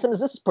what, Ben Simmons,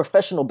 this is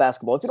professional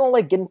basketball. If you don't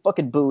like getting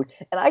fucking booed,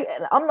 and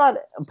I'm not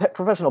a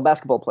professional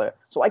basketball player,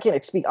 so I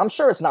can't speak. I'm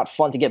sure it's not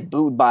fun to get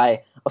booed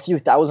by a few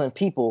thousand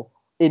people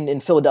in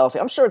Philadelphia.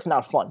 I'm sure it's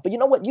not fun. But you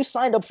know what? You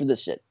signed up for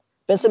this shit.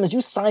 Ben Simmons,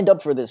 you signed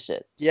up for this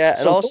shit. Yeah,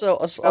 and also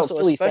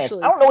Philly fans.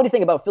 I don't know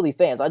anything about Philly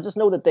fans. I just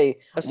know that they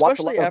watch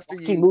a lot of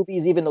Rocky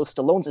movies, even though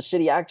Stallone's a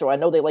shitty actor. I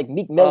know they like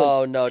Meek Mill.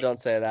 Oh, no,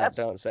 don't say that.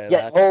 Don't say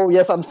that. Oh,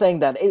 yes, I'm saying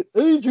that.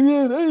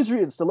 Adrian.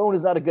 Stallone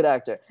is not a good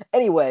actor.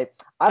 Anyway.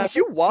 Have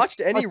you watched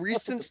any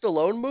recent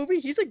Stallone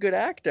movie? He's a good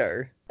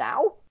actor.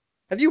 Now?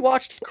 Have you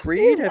watched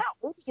Creed?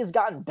 Maybe he's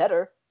gotten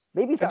better.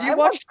 Have you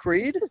watched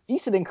Creed? He was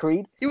decent in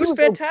Creed. He was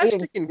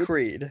fantastic in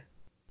Creed.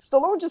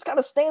 Stallone just kind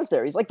of stands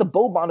there. He's like the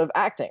Boban of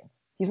acting.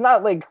 He's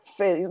not like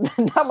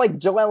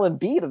Joel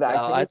Embiid of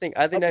acting. No, I think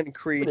that in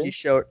Creed he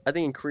showed. I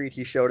think in Creed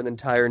he showed an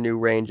entire new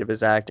range of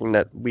his acting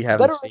that we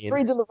haven't seen. Better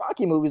Creed than the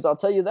Rocky movies, I'll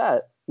tell you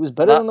that. He was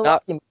better than the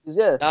Rocky movies.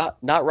 Yeah.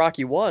 Not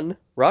Rocky 1.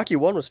 Rocky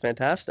 1 was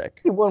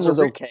fantastic. Rocky 1 was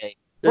okay.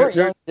 Burt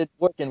Young did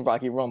work in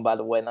Rocky 1, by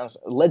the way. That's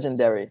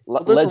legendary.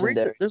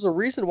 There's a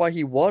reason why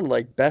he won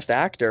like Best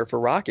Actor for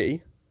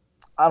Rocky.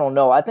 I don't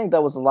know. I think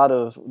there were a lot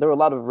of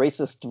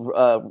racist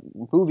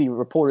movie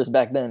reporters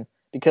back then.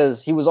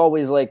 Because he was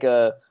always like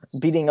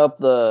beating up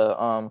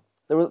the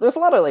there's a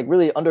lot of like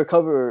really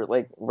undercover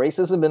like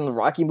racism in the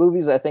Rocky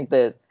movies. I think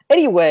that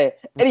anyway.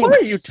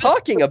 What are you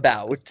talking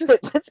about?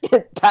 Let's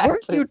get back.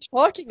 What are you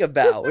talking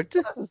about?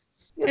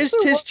 His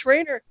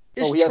trainer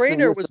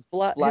was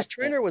black. His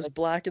trainer was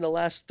black in the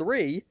last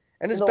 3,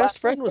 and his best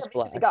friend was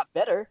black. They got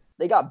better.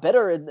 They got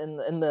better at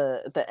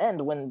the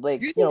end when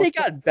like. You think they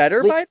got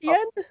better by the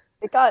end?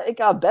 It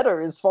got better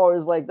as far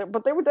as like,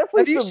 but they were definitely.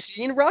 Have you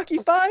seen Rocky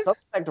 5?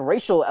 Suspect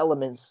racial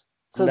elements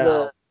to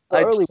the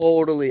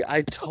early.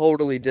 I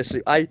totally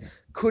disagree. I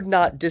could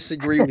not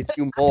disagree with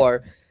you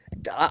more.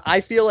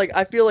 I feel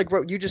like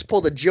bro, you just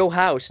pulled a Joe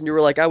House and you were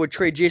like, I would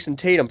trade Jason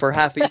Tatum for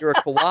half a year of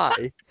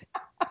Kawhi.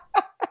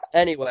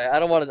 Anyway, I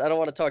don't want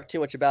to talk too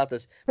much about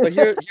this, but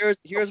here's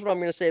what I'm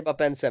going to say about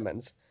Ben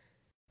Simmons.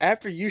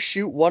 After you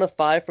shoot 1 of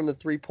 5 from the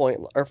 3-point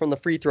or from the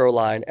free throw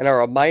line and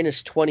are a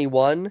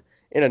 -21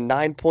 in a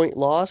 9-point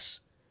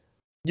loss,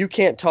 you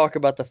can't talk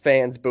about the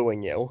fans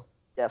booing you.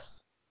 Yes.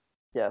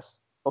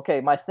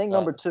 Okay, my thing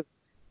number 2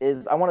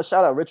 is I want to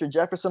shout out Richard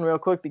Jefferson real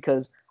quick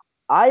because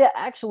I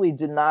actually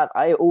did not.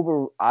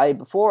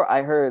 Before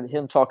I heard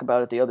him talk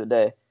about it the other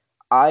day,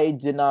 I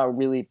did not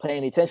really pay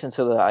any attention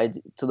to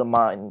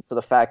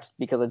the facts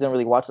because I didn't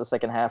really watch the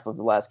second half of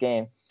the last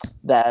game.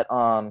 That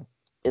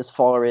as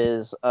far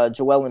as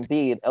Joel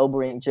Embiid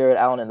elbowing Jared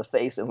Allen in the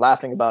face and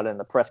laughing about it in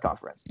the press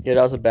conference. Yeah,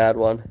 that was a bad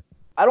one.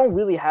 I don't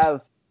really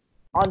have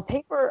on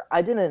paper.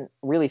 I didn't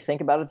really think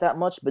about it that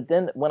much, but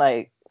then when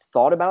I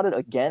thought about it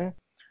again,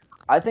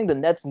 I think the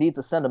Nets need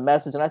to send a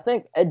message, and I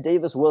think Ed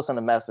Davis will send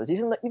a message.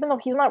 Even though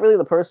he's not really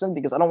the person,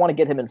 because I don't want to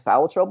get him in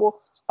foul trouble.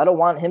 I don't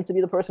want him to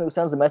be the person who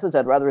sends the message.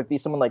 I'd rather it be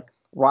someone like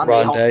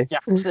Rondae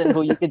Jefferson,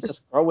 who you could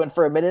just throw in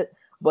for a minute.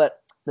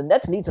 But the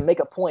Nets need to make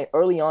a point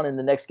early on in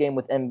the next game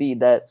with Embiid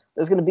that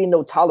there's going to be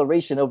no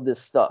toleration of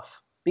this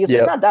stuff. Because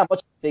it's not that much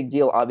of a big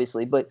deal,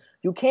 obviously, but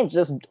you can't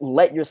just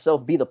let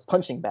yourself be the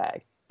punching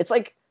bag. It's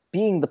like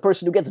being the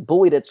person who gets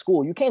bullied at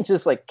school. You can't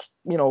just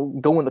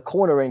go in the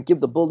corner and give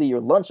the bully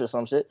your lunch or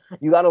some shit.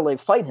 You got to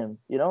fight him,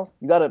 You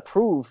got to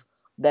prove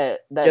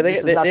that they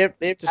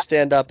have to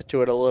stand up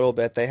to it a little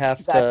bit. They have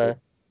to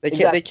They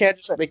can't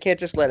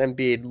just let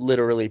Embiid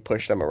literally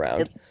push them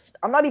around.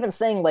 I'm not even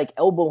saying like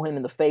elbow him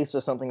in the face or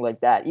something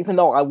like that, even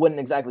though I wouldn't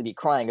exactly be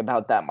crying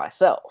about that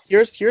myself.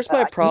 Here's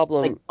my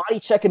problem. Like body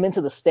check him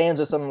into the stands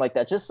or something like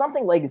that. Just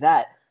something like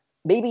that.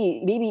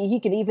 Maybe he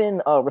can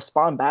even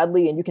respond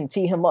badly and you can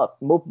tee him up.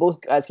 Both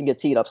guys can get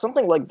teed up.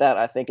 Something like that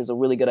I think is a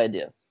really good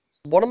idea.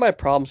 One of my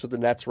problems with the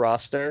Nets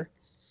roster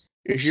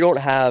is you don't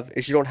have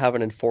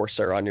an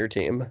enforcer on your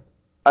team.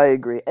 I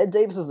agree. Ed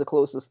Davis is the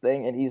closest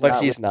thing, and he's not.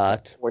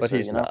 But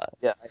he's not.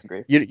 Yeah, I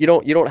agree. You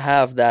don't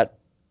have that,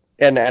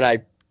 and I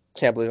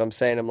can't believe I'm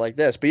saying him like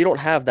this, but you don't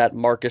have that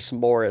Marcus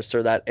Morris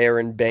or that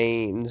Aaron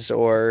Baines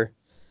or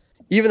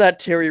even that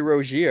Terry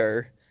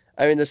Rozier.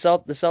 I mean, the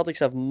Celtics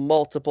have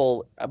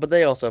multiple, but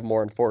they also have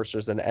more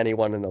enforcers than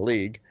anyone in the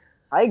league.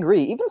 I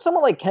agree. Even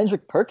someone like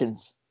Kendrick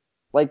Perkins,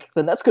 like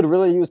the Nets could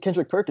really use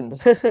Kendrick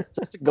Perkins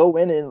just to go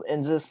in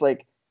and just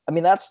like. I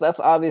mean, that's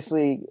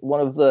obviously one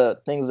of the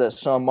things that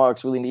Sean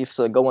Marks really needs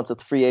to go into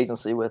free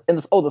agency with. And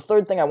the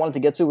third thing I wanted to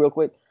get to real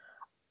quick.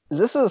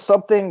 This is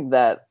something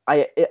that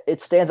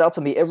it stands out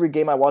to me every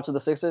game I watch of the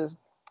Sixers.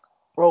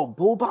 Bro,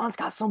 Boban's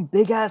got some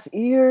big ass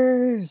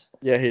ears.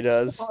 Yeah, he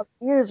does. Boban's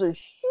ears are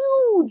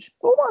huge.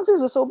 Boban's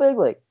ears are so big.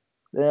 Like,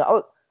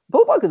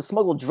 Boban could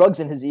smuggle drugs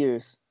in his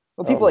ears.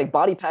 When people like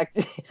body pack,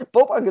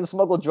 Boban could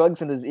smuggle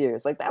drugs in his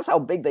ears. Like, that's how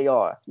big they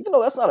are. Even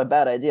though that's not a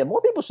bad idea.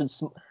 More people should.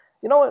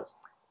 You know what?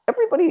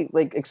 Everybody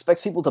like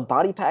expects people to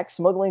body pack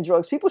smuggling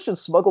drugs. People should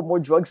smuggle more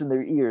drugs in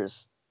their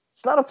ears.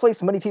 It's not a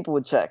place many people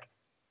would check.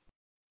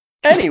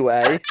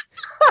 Anyway,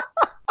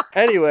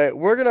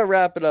 we're gonna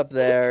wrap it up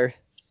there.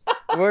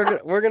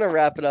 We're gonna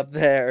wrap it up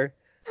there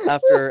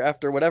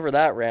after whatever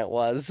that rant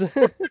was.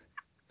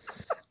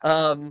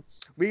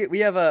 We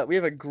have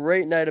a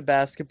great night of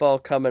basketball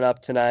coming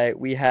up tonight.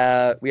 We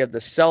have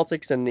the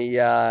Celtics and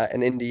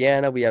in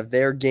Indiana. We have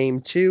their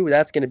game 2.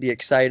 That's gonna be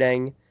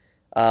exciting.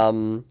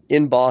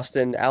 In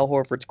Boston, Al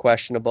Horford's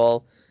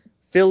questionable.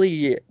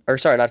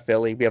 Not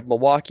Philly. We have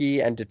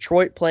Milwaukee and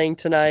Detroit playing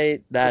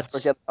tonight.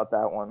 Forget about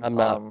that one.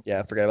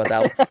 Forget about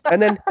that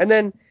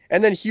one.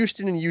 and then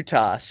Houston and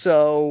Utah.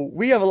 So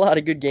we have a lot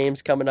of good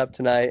games coming up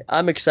tonight.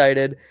 I'm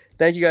excited.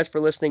 Thank you guys for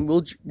listening.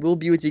 We'll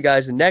be with you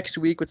guys next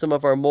week with some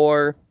of our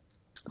more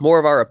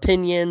of our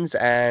opinions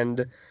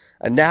and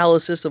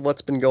analysis of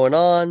what's been going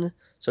on.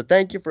 So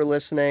thank you for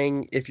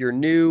listening. If you're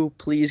new,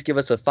 please give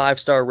us a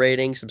 5-star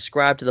rating,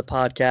 subscribe to the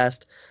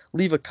podcast,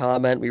 leave a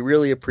comment. We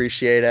really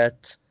appreciate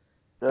it.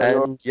 See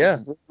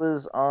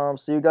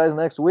you guys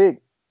next week.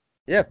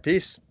 Yeah,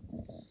 peace.